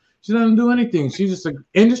rap. She doesn't do anything. She's just an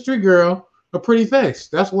industry girl, a pretty face.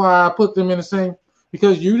 That's why I put them in the same,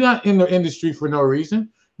 because you're not in the industry for no reason.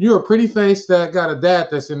 You're a pretty face that got a dad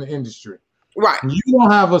that's in the industry. Right. You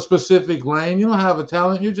don't have a specific lane. You don't have a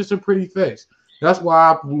talent. You're just a pretty face. That's why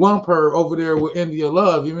I lump her over there with India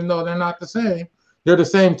Love, even though they're not the same. they're the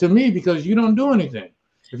same to me because you don't do anything.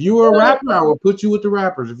 If you were a rapper, I will put you with the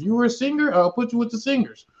rappers. If you were a singer, I'll put you with the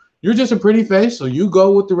singers. You're just a pretty face, so you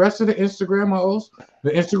go with the rest of the Instagram models,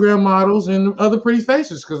 and the other pretty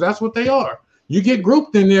faces, because that's what they are. You get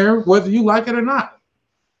grouped in there whether you like it or not.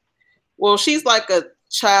 Well, she's like a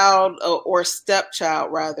child or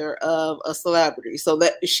stepchild, rather, of a celebrity, so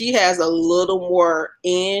that she has a little more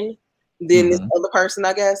in than this other person,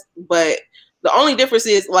 I guess. But the only difference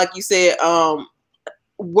is, like you said,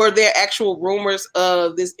 were there actual rumors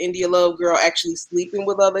of this India Love girl actually sleeping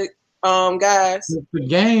with other guys? The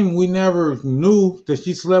game, we never knew that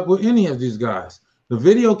she slept with any of these guys. The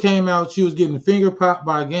video came out, she was getting finger popped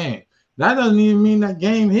by Game. That doesn't even mean that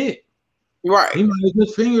Game hit. Right. He might have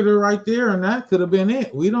just fingered her right there, and that could have been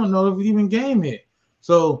it. We don't know if even Game hit.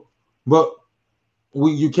 So, but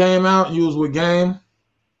you came out, you was with Game.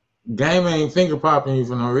 Game ain't finger popping you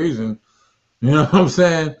for no reason. You know what I'm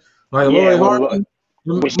saying? Like Lori Harvey.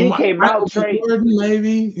 When she came out, Trey, Jordan,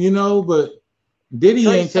 maybe, but Diddy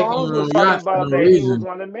Trey ain't taking her Songz on was yachts talking for about no that reason. he was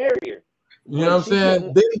going to marry her. You know what I'm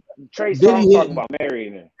saying? Trey Songz talking about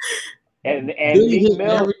marrying her. And Diddy Meek hitting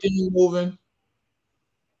Mill, everything moving.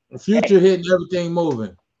 Future hitting everything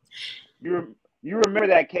moving. You remember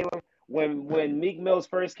that, Caleb? When Meek Mills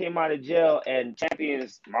first came out of jail and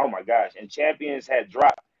Champions, oh my gosh, and Champions had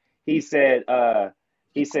dropped, he said,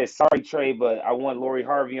 sorry, Trey, but I want Lori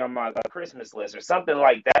Harvey on my Christmas list or something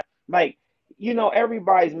like that. Like,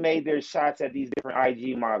 everybody's made their shots at these different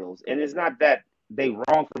IG models. And it's not that they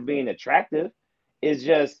wrong for being attractive. It's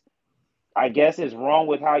just, I guess it's wrong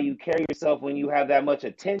with how you carry yourself when you have that much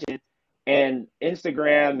attention. And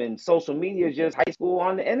Instagram and social media is just high school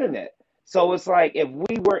on the internet. So it's like if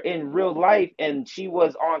we were in real life and she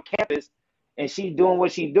was on campus and she doing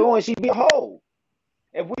what she doing, she'd be a hoe.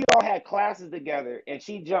 If we all had classes together and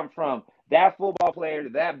she jumped from that football player to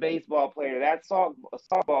that baseball player, that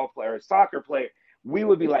softball player, soccer player, we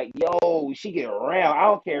would be like, yo, she get around. I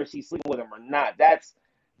don't care if she's sleeping with him or not. That's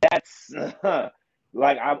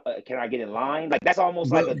like, can I get in line? Like, that's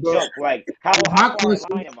almost like a joke. Like, how far in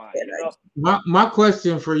line am I? My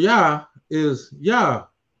question for y'all is,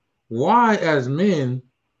 why as men,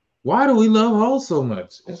 why do we love hoes so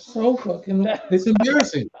much? It's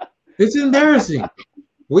embarrassing. It's embarrassing.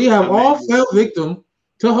 We have all fell victim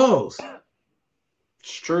to hoes.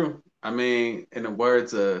 It's true. I mean, in the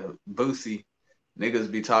words of Boosie, niggas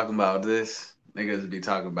be talking about this, niggas be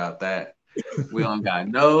talking about that. We don't got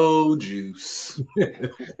no juice.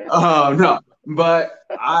 No, but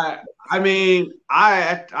I mean,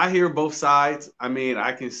 I hear both sides. I mean,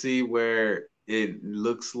 I can see where it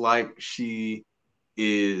looks like she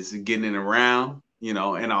is getting around, and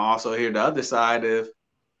I also hear the other side of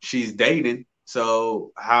she's dating.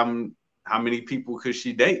 So how many people could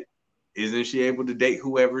she date? Isn't she able to date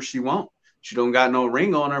whoever she wants? She don't got no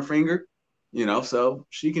ring on her finger, so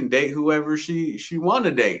she can date whoever she want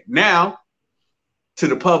to date. Now, to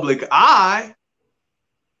the public eye,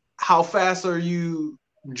 how fast are you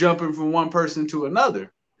jumping from one person to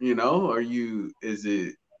another? Is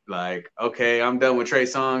it like, okay, I'm done with Trey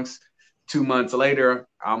Songz. 2 months later,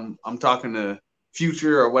 I'm talking to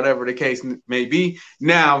Future or whatever the case may be.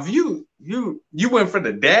 Now, if you went for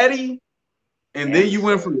the daddy and then you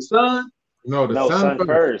went for the son. No, the son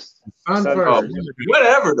first. Son first.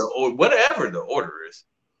 Whatever the order is.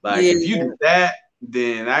 Like, if you do that,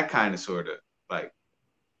 then that kind of sort of like.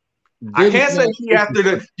 I can't say she after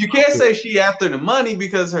the. You can't say she after the money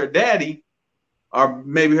because her daddy, or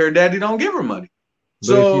maybe her daddy don't give her money. But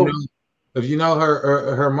so if you know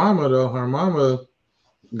her mama though, her mama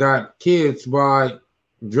got kids by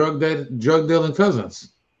drug dealing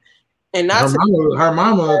cousins. And not her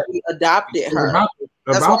mama adopted her.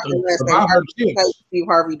 About her chips. Steve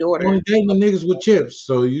Harvey daughter. Only dating the niggas with chips.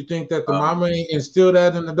 So you think that the mama ain't instilled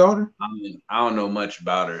that in the daughter? I don't know much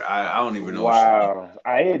about her. I don't even know. Wow,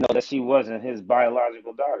 I didn't know that she wasn't his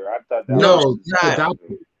biological daughter. I thought that no,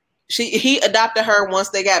 adopted. He adopted her once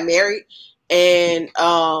they got married, and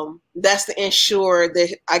that's to ensure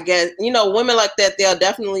that, I guess, women like that, they'll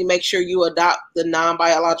definitely make sure you adopt the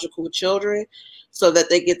non-biological children so that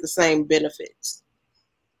they get the same benefits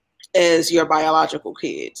as your biological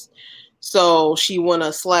kids. So she want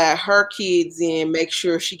to slide her kids in, make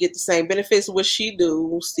sure she get the same benefits what she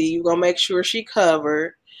do. Steve gonna make sure she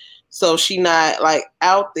covered, so she not like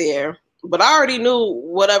out there. But I already knew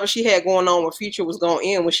whatever she had going on with Future was going to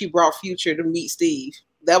end when she brought Future to meet Steve.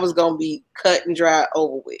 That was going to be cut and dry,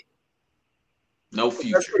 over with. No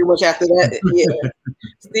Future. That's pretty much after that. Yeah.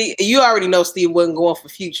 Steve, you already know Steve wasn't going for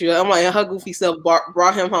Future. I'm like, her goofy self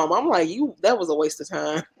brought him home. I'm like, that was a waste of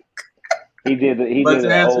time. He did the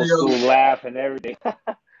old school laugh and everything.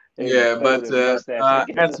 Yeah, but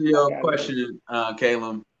answer your question,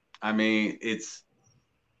 Caleb. I mean, it's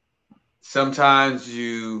sometimes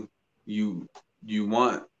you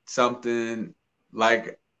want something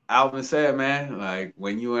like Alvin said, man. Like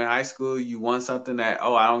when you in high school, you want something that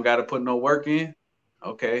I don't got to put no work in.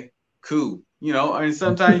 Okay, cool. You know, I mean,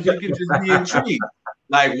 sometimes you can just be intrigued.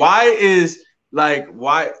 Like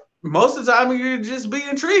why most of the time you just be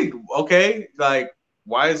intrigued. Okay, like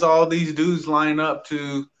why is all these dudes line up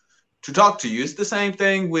to talk to you? It's the same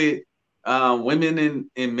thing with women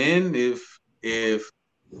and men.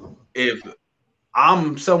 If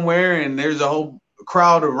I'm somewhere and there's a whole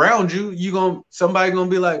crowd around you, somebody gonna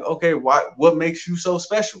be like, okay, what makes you so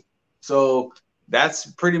special? So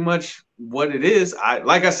that's pretty much what it is.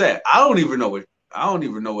 Like I said, I don't even know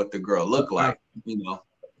what the girl looked like. You know,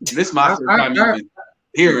 this is my first time even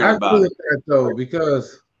hearing about it. That though,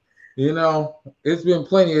 because it's been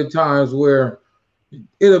plenty of times where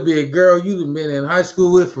it'll be a girl you've been in high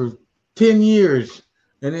school with for 10 years.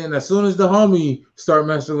 And then as soon as the homie start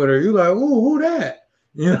messing with her, you're like, ooh, who that?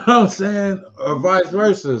 You know what I'm saying? Or vice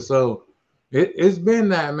versa. So it's been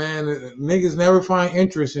that, man. Niggas never find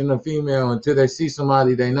interest in a female until they see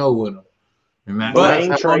somebody they know with them. And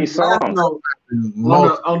that's Trey Songz.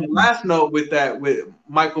 On the last note with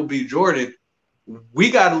Michael B. Jordan,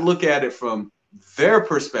 we got to look at it from their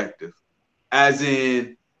perspective, as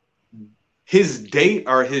in his date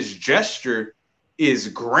or his gesture is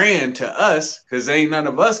grand to us because ain't none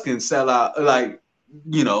of us can sell out, like,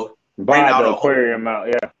 buy the aquarium out,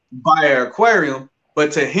 buy an aquarium.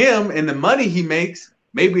 But to him and the money he makes,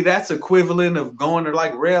 maybe that's equivalent of going to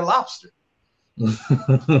like Red Lobster.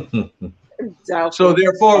 So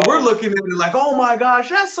therefore, we're looking at it like, oh my gosh,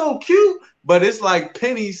 that's so cute, but it's like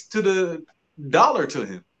pennies to the dollar to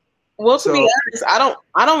him. Well, to be honest,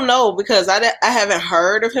 I don't know, because I haven't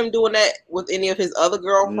heard of him doing that with any of his other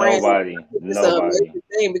girlfriends. Nobody.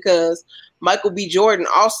 Thing, because Michael B. Jordan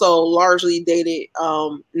also largely dated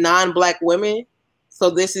non-Black women, so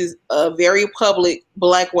this is a very public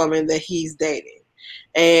Black woman that he's dating.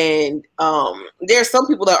 And there's some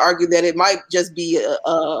people that argue that it might just be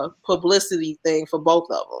a publicity thing for both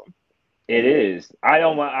of them. It is. I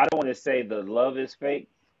don't want to say the love is fake,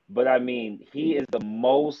 but I mean, he is the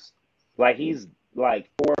most, like, he's like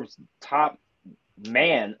Forbes' top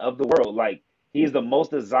man of the world. Like, he's the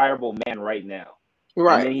most desirable man right now.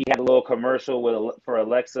 Right. And then he had a little commercial for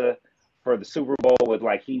Alexa for the Super Bowl with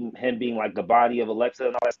like him being like the body of Alexa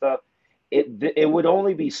and all that stuff. It would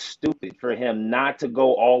only be stupid for him not to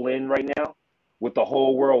go all in right now with the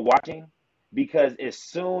whole world watching, because as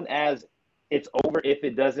soon as it's over, if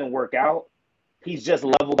it doesn't work out, he's just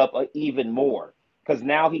leveled up even more, because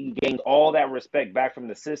now he gained all that respect back from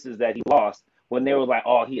the sisters that he lost when they were like,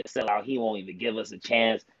 oh, he a sellout, he won't even give us a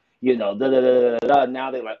chance, Now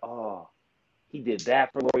they're like, oh, he did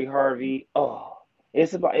that for Lori Harvey. Oh,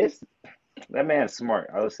 that man's smart.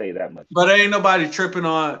 I'll say that much. But ain't nobody tripping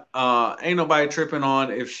on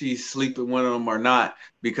if she's sleeping with him or not,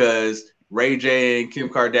 because Ray J and Kim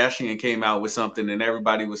Kardashian came out with something, and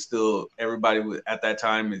everybody was at that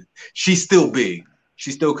time. She's still big.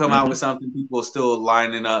 She still come out with something. People are still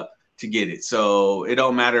lining up to get it. So it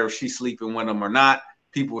don't matter if she's sleeping with him or not.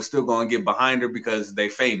 People are still going to get behind her because they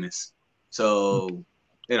famous. So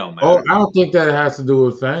it don't matter. Oh, I don't think that it has to do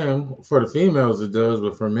with fame. For the females, it does,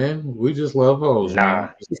 but for men, we just love hoes. Nah.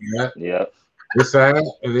 Yeah. It's sad.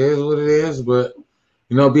 It is what it is, but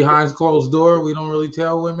behind closed door, we don't really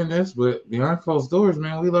tell women this, but behind closed doors,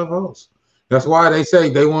 man, we love hoes. That's why they say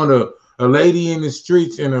they want a lady in the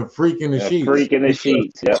streets and a freak in the sheets. Freak in the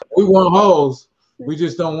sheets. Yep. We want hoes. We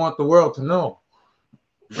just don't want the world to know.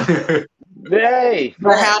 Hey,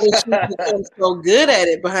 but how did you become so good at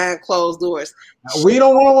it behind closed doors? We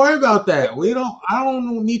don't want to worry about that. I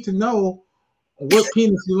don't need to know what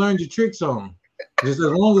penis you learned your tricks on. Just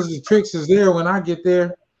as long as the tricks is there when I get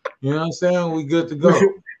there, you know what I'm saying? We good to go.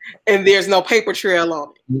 And there's no paper trail on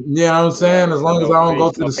it. You know what I'm saying? As long as I don't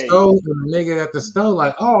go to the stove and the nigga at the stove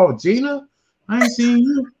like, oh, Gina, I ain't seen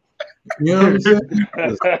you. You know what I'm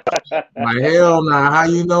saying? Like, hell nah, how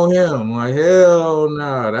you know him? Like, hell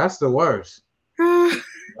nah, that's the worst.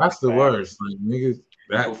 That's the worst. Like, niggas,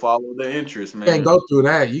 people follow the interest, man. You can't go through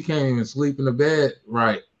that. You can't even sleep in the bed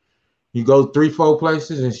right. You go 3-4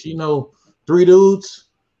 places and she know 3 dudes,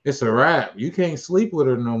 it's a wrap. You can't sleep with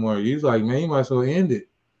her no more. You like, man, you might as well end it.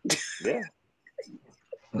 Yeah.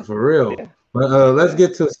 For real. Yeah. But let's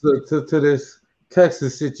get to this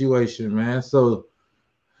Texas situation, man. So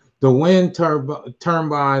the wind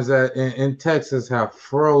turbines in Texas have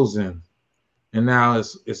frozen, and now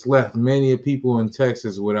it's left many people in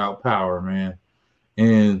Texas without power, man.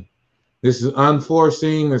 And This is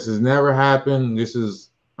unforeseen. This has never happened. This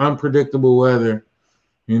is unpredictable weather.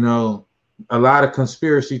 You know, a lot of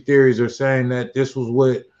conspiracy theories are saying that this was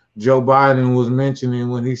what Joe Biden was mentioning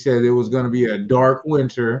when he said it was going to be a dark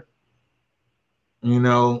winter. You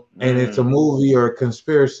know, and it's a movie or a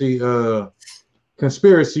conspiracy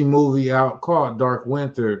movie out called Dark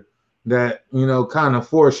Winter that, you know, kind of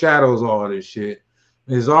foreshadows all this shit.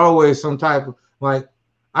 There's always some type of, like,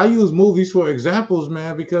 I use movies for examples,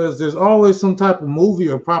 man, because there's always some type of movie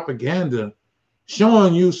or propaganda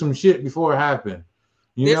showing you some shit before it happened.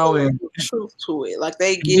 You know, and truth to it. Like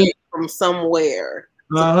they get it from somewhere.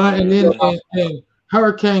 And then and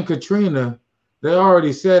Hurricane Katrina, they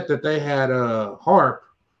already said that they had a HAARP,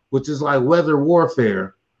 which is like weather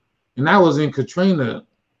warfare. And that was in Katrina.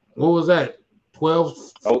 What was that? 12,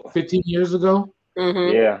 15 years ago?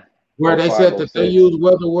 Mm-hmm. Yeah. Where they said that they used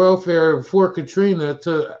weather warfare for Katrina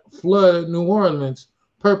to flood New Orleans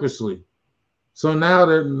purposely. So now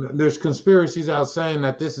there's conspiracies out saying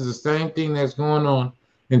that this is the same thing that's going on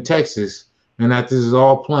in Texas and that this is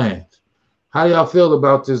all planned. How do y'all feel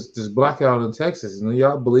about this blackout in Texas? And do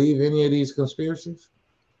y'all believe any of these conspiracies?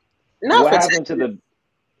 No, what happened to the...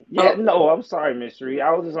 Yeah, no, I'm sorry, Mystery.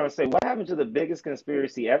 I was just going to say, what happened to the biggest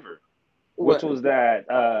conspiracy ever? Which was that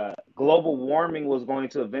global warming was going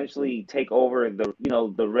to eventually take over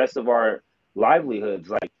the rest of our livelihoods.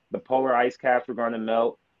 Like the polar ice caps were going to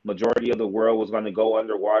melt, majority of the world was going to go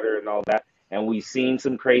underwater and all that. And we've seen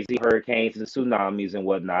some crazy hurricanes and tsunamis and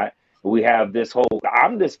whatnot. We have this whole,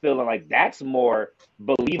 I'm just feeling like that's more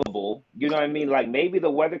believable. You know what I mean? Like maybe the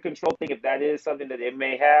weather control thing, if that is something that it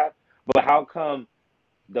may have, but how come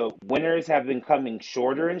the winters have been coming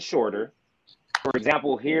shorter and shorter? For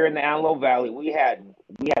example, here in the Antelope Valley, we had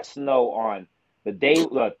snow on the day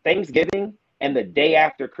Thanksgiving and the day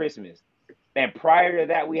after Christmas. And prior to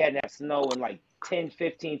that, we hadn't had snow in like 10,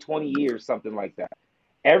 15, 20 years, something like that.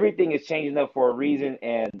 Everything is changing up for a reason,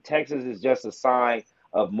 and Texas is just a sign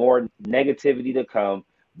of more negativity to come.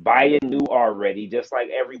 Biden knew already, just like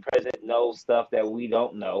every president knows stuff that we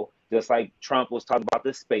don't know, just like Trump was talking about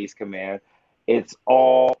the Space Command. It's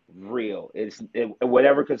all real.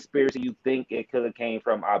 Whatever conspiracy you think it could have came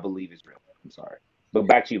from, I believe is real. I'm sorry. But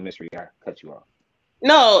back to you, Mystery. I cut you off.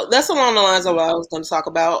 No, that's along the lines of what I was going to talk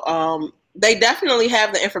about. They definitely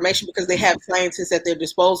have the information because they have scientists at their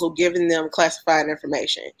disposal giving them classified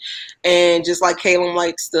information. And just like Caleb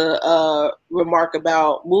likes to remark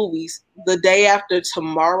about movies, the day after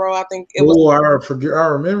tomorrow, I think it was. Oh, I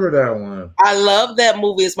remember that one. I love that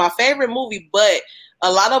movie. It's my favorite movie, but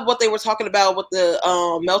a lot of what they were talking about with the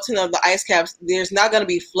melting of the ice caps, there's not going to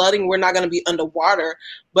be flooding. We're not going to be underwater.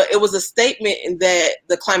 But it was a statement that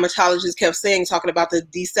the climatologists kept saying, talking about the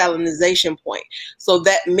desalinization point. So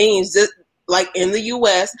that means that, like in the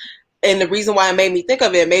U.S., and the reason why it made me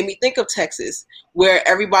think of Texas, where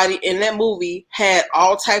everybody in that movie had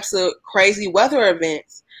all types of crazy weather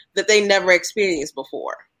events that they never experienced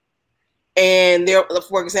before. And there,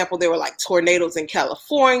 for example, there were like tornadoes in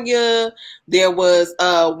California. There was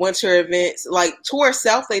winter events. Like towards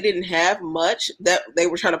south, they didn't have much. That they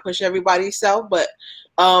were trying to push everybody south, but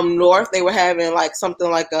north they were having like something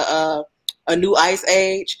like a new ice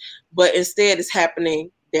age. But instead, it's happening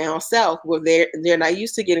down south where they're not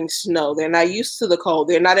used to getting snow. They're not used to the cold.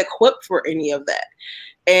 They're not equipped for any of that.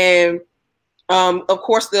 And of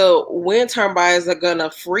course, the wind turbines are gonna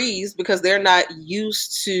freeze because they're not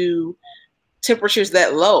used to temperatures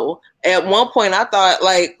that low. At one point I thought,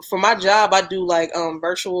 like, for my job I do like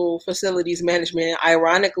virtual facilities management.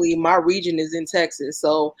 Ironically, my region is in Texas,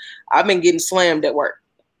 so I've been getting slammed at work.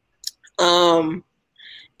 And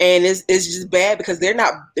it's just bad because they're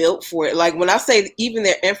not built for it. Like when I say even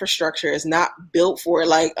their infrastructure is not built for it.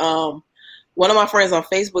 Like one of my friends on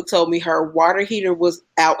Facebook told me her water heater was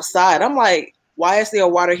outside. I'm like, why is there a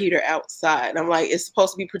water heater outside? I'm like, it's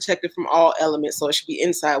supposed to be protected from all elements, so it should be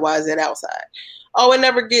inside. Why is it outside? Oh, it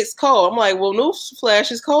never gets cold. I'm like, well,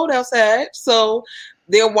 newsflash, it's cold outside. So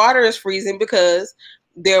their water is freezing because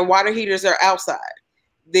their water heaters are outside.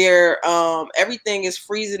 Their everything is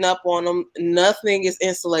freezing up on them. Nothing is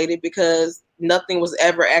insulated because nothing was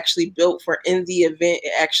ever actually built for in the event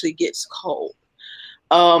it actually gets cold.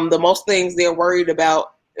 The most things they're worried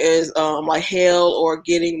about is like hail or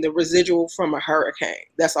getting the residual from a hurricane.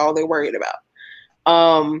 That's all they're worried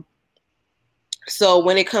about. So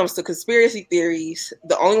when it comes to conspiracy theories,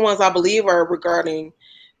 the only ones I believe are regarding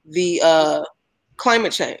the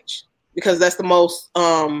climate change because that's the most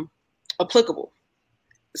applicable.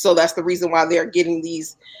 So that's the reason why they're getting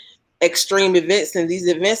these extreme events, and these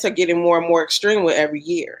events are getting more and more extreme with every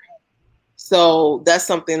year. So that's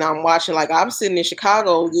something I'm watching. Like I'm sitting in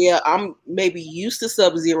Chicago. Yeah, I'm maybe used to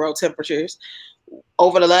sub-zero temperatures.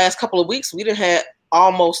 Over the last couple of weeks, we done had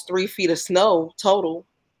almost 3 feet of snow total.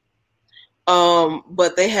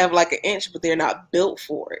 But they have like an inch, but they're not built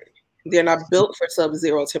for it. They're not built for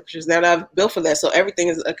sub-zero temperatures. They're not built for that. So everything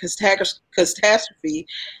is a catastrophe,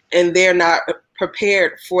 and they're not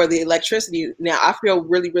prepared for the electricity. Now, I feel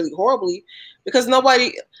really, really horribly because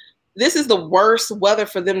this is the worst weather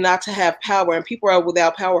for them not to have power, and people are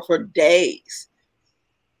without power for days.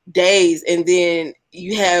 And then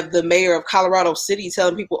you have the mayor of Colorado City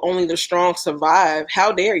telling people only the strong survive.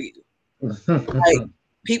 How dare you? Like,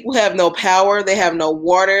 people have no power. They have no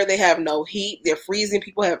water. They have no heat. They're freezing.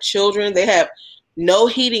 People have children. They have no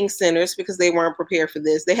heating centers because they weren't prepared for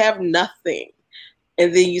this. They have nothing.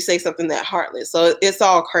 And then you say something that heartless. So it's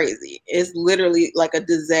all crazy. It's literally like a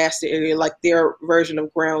disaster area, like their version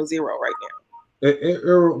of ground zero right now.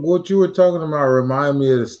 What you were talking about reminded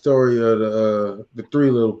me of the story of the 3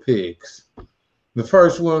 little pigs. The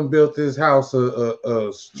first one built his house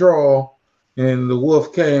of straw, and the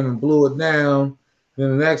wolf came and blew it down.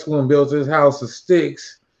 Then the next one built his house of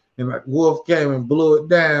sticks, and the wolf came and blew it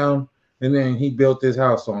down. And then he built his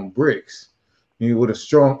house on bricks, with a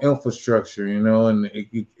strong infrastructure, and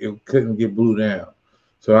it couldn't get blew down.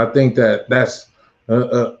 So I think that's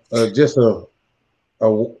just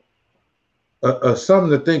something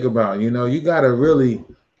to think about. You got to really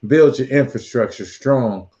build your infrastructure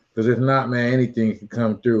strong, because if not, man, anything can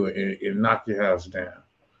come through and knock your house down.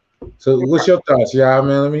 So what's your thoughts, y'all,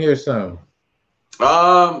 man? Let me hear something.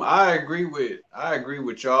 I agree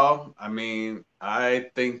with y'all. I mean, I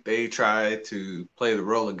think they try to play the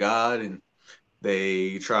role of God, and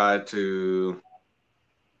they try to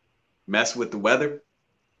mess with the weather.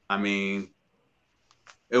 I mean,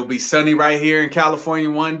 it'll be sunny right here in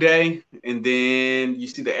California one day, and then you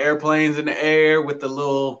see the airplanes in the air with the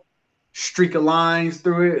little streak of lines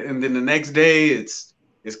through it, and then the next day it's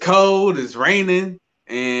cold, it's raining,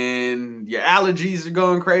 and your allergies are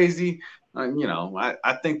going crazy.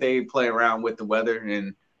 I think they play around with the weather.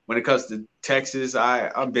 And when it comes to Texas,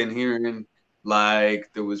 I've been hearing like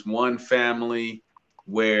there was one family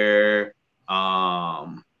where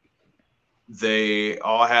they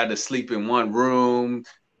all had to sleep in one room,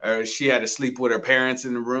 or she had to sleep with her parents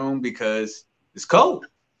in the room because it's cold.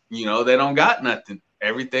 They don't got nothing.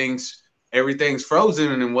 Everything's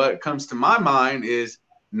frozen. And what comes to my mind is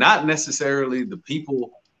not necessarily the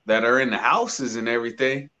people that are in the houses and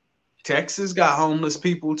everything. Texas got homeless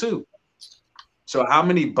people too. So how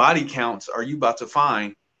many body counts are you about to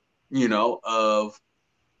find, of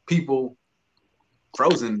people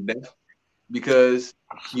frozen to death? Because,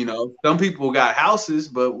 some people got houses,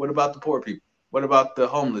 but what about the poor people? What about the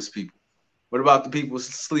homeless people? What about the people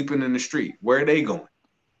sleeping in the street? Where are they going?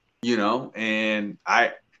 And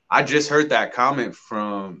I just heard that comment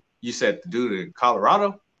from, you said the dude in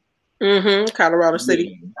Colorado? Mm-hmm. Colorado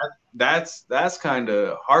City. That's kind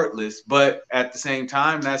of heartless, but at the same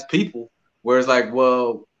time, that's people. Where it's like,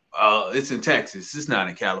 well, it's in Texas, it's not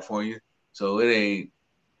in California, so it ain't.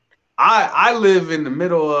 I live in the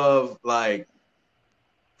middle of like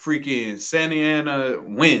freaking Santa Ana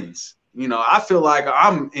winds. I feel like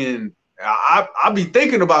I'm in. I be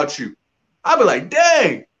thinking about you. I be like,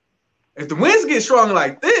 dang, if the winds get strong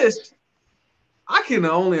like this, I can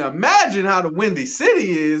only imagine how the Windy City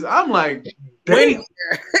is. I'm like, dang.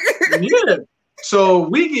 Yeah. So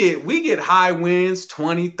we get high winds,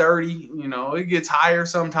 20, 30, it gets higher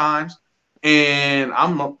sometimes. And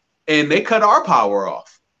they cut our power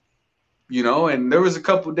off. And there was a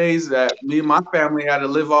couple of days that me and my family had to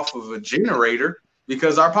live off of a generator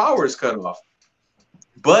because our power is cut off.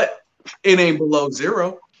 But it ain't below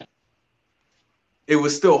zero. It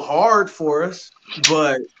was still hard for us,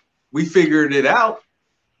 but we figured it out.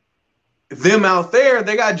 Them out there,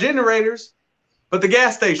 they got generators, but the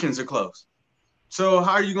gas stations are closed. So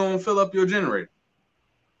how are you going to fill up your generator?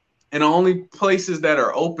 And the only places that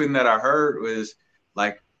are open that I heard was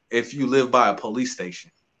like if you live by a police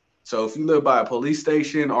station. So if you live by a police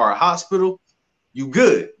station or a hospital, you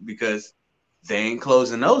good because they ain't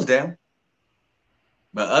closing those down.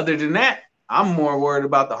 But other than that, I'm more worried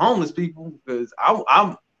about the homeless people because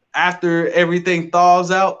I'm after everything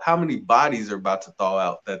thaws out, how many bodies are about to thaw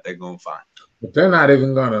out that they're going to find? But they're not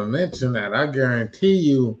even going to mention that. I guarantee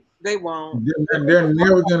you. They won't. They're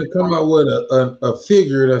never going to come out with a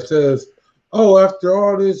figure that says, oh, after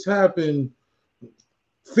all this happened,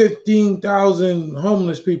 15,000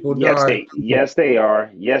 homeless people died. Yes, they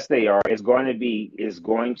are. It's going to be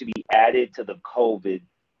added to the COVID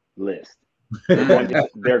list.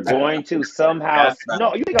 They're going to somehow.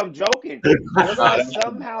 No, you think I'm joking? They're going to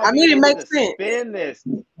somehow. I mean, it makes sense. Spin this.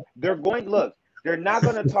 They're going. Look, they're not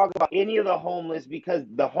going to talk about any of the homeless because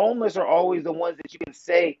the homeless are always the ones that you can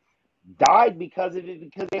say died because of it,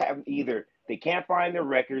 because they have they can't find their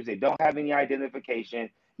records, they don't have any identification.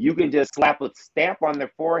 You can just slap a stamp on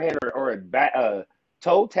their forehead or a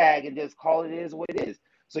toe tag and just call it is what it is.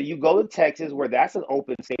 So you go to Texas, where that's an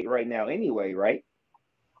open state right now anyway, right?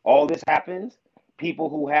 All this happens. People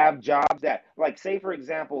who have jobs that, like, say for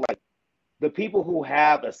example, like the people who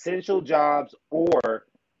have essential jobs or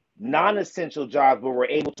non-essential jobs but were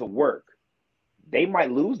able to work, they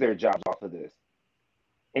might lose their jobs off of this.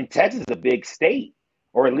 And Texas is a big state,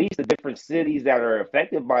 or at least the different cities that are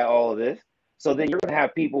affected by all of this. So then you're going to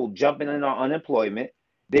have people jumping in on unemployment.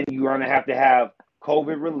 Then you're going to have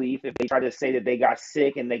COVID relief if they try to say that they got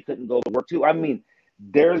sick and they couldn't go to work too. I mean,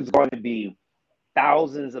 there's going to be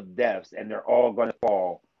thousands of deaths, and they're all going to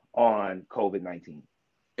fall on COVID-19.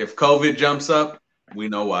 If COVID jumps up, we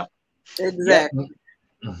know why. Exactly.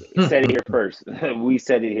 Said it here first. We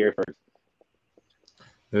said it here first.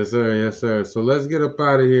 Yes, sir. Yes, sir. So let's get up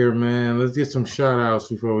out of here, man. Let's get some shout outs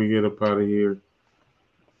before we get up out of here.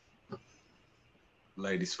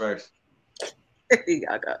 Ladies first.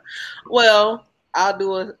 Well, I'll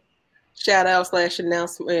do a shout out /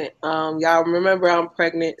 announcement. Y'all remember I'm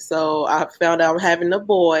pregnant, so I found out I'm having a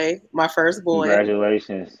boy, my first boy.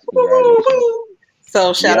 Congratulations.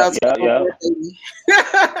 So shout out to the baby.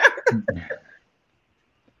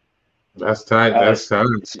 That's tight. That's tight.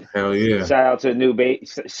 Hell yeah. Shout out to new baby.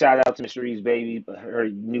 Shout out to Miss Ree's baby, her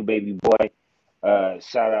new baby boy.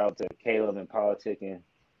 Shout out to Caleb and Politicking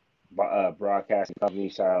Broadcasting Company.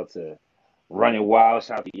 Shout out to Running Wild.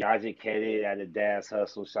 Shout out to Yajic Headed at the Dad's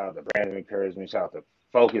Hustle. Shout out to Brand of Encouragement. Shout out to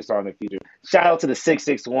Focus on the Future. Shout out to the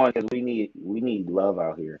 661 because we need love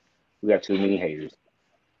out here. We got too many haters.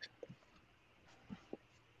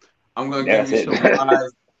 I'm gonna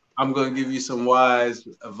give you some wise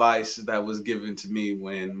advice that was given to me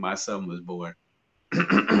when my son was born.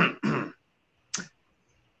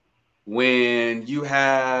 When you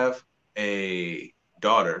have a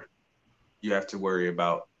daughter, you have to worry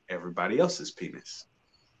about everybody else's penis.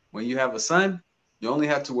 When you have a son, you only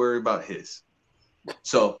have to worry about his.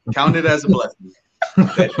 So count it as a blessing.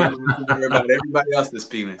 That you don't have to worry about everybody else's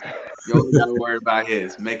penis. You only got to worry about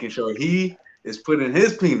his, making sure he is putting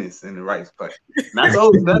his penis in the right spot. That's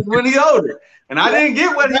when he's older. And I didn't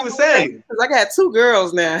get what he was saying. Because I got 2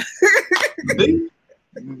 girls now.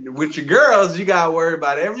 With your girls, you got to worry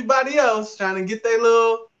about everybody else trying to get their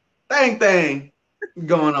little thing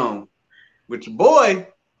going on. With your boy,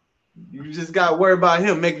 you just got to worry about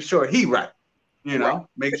him, making sure he right. You know,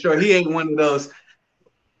 making sure he ain't one of those,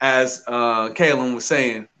 as Kaylin was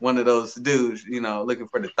saying, one of those dudes, you know, looking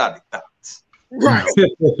for the thoughts. Right.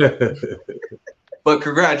 But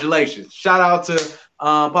congratulations. Shout out to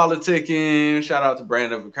Politicking. Shout out to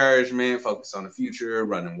Brand of Encouragement. Focus on the Future.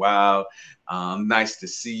 Running Wild. Nice to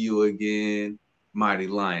see you again. Mighty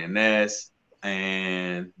Lioness.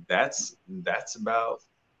 And that's about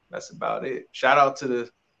it. Shout out to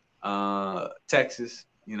the Texas.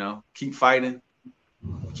 You know, keep fighting.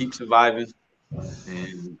 Keep surviving.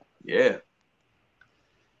 And yeah.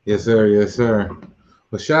 Yes, sir. Yes, sir.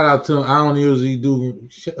 Well, shout out to him. I don't usually do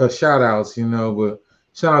shout outs, you know, but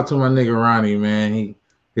shout out to my nigga Ronnie, man.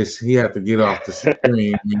 He had to get off the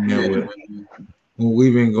screen, man.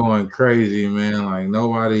 We've been going crazy, man. Like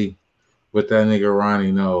nobody but that nigga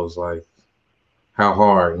Ronnie knows like how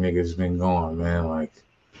hard niggas been going, man. Like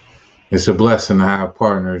it's a blessing to have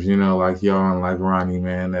partners, you know, like y'all and like Ronnie,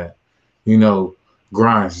 man, that, you know,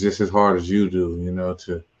 grinds just as hard as you do, you know,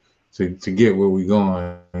 to get where we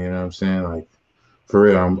going. You know what I'm saying? Like for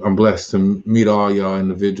real, I'm blessed to meet all y'all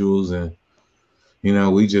individuals, and you know,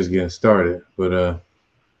 we just getting started. But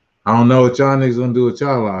I don't know what y'all niggas gonna do with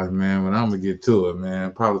y'all lives, man, but I'm gonna get to it,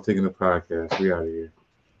 man. Politicking the Podcast. We out of here.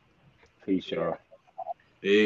 Peace, y'all.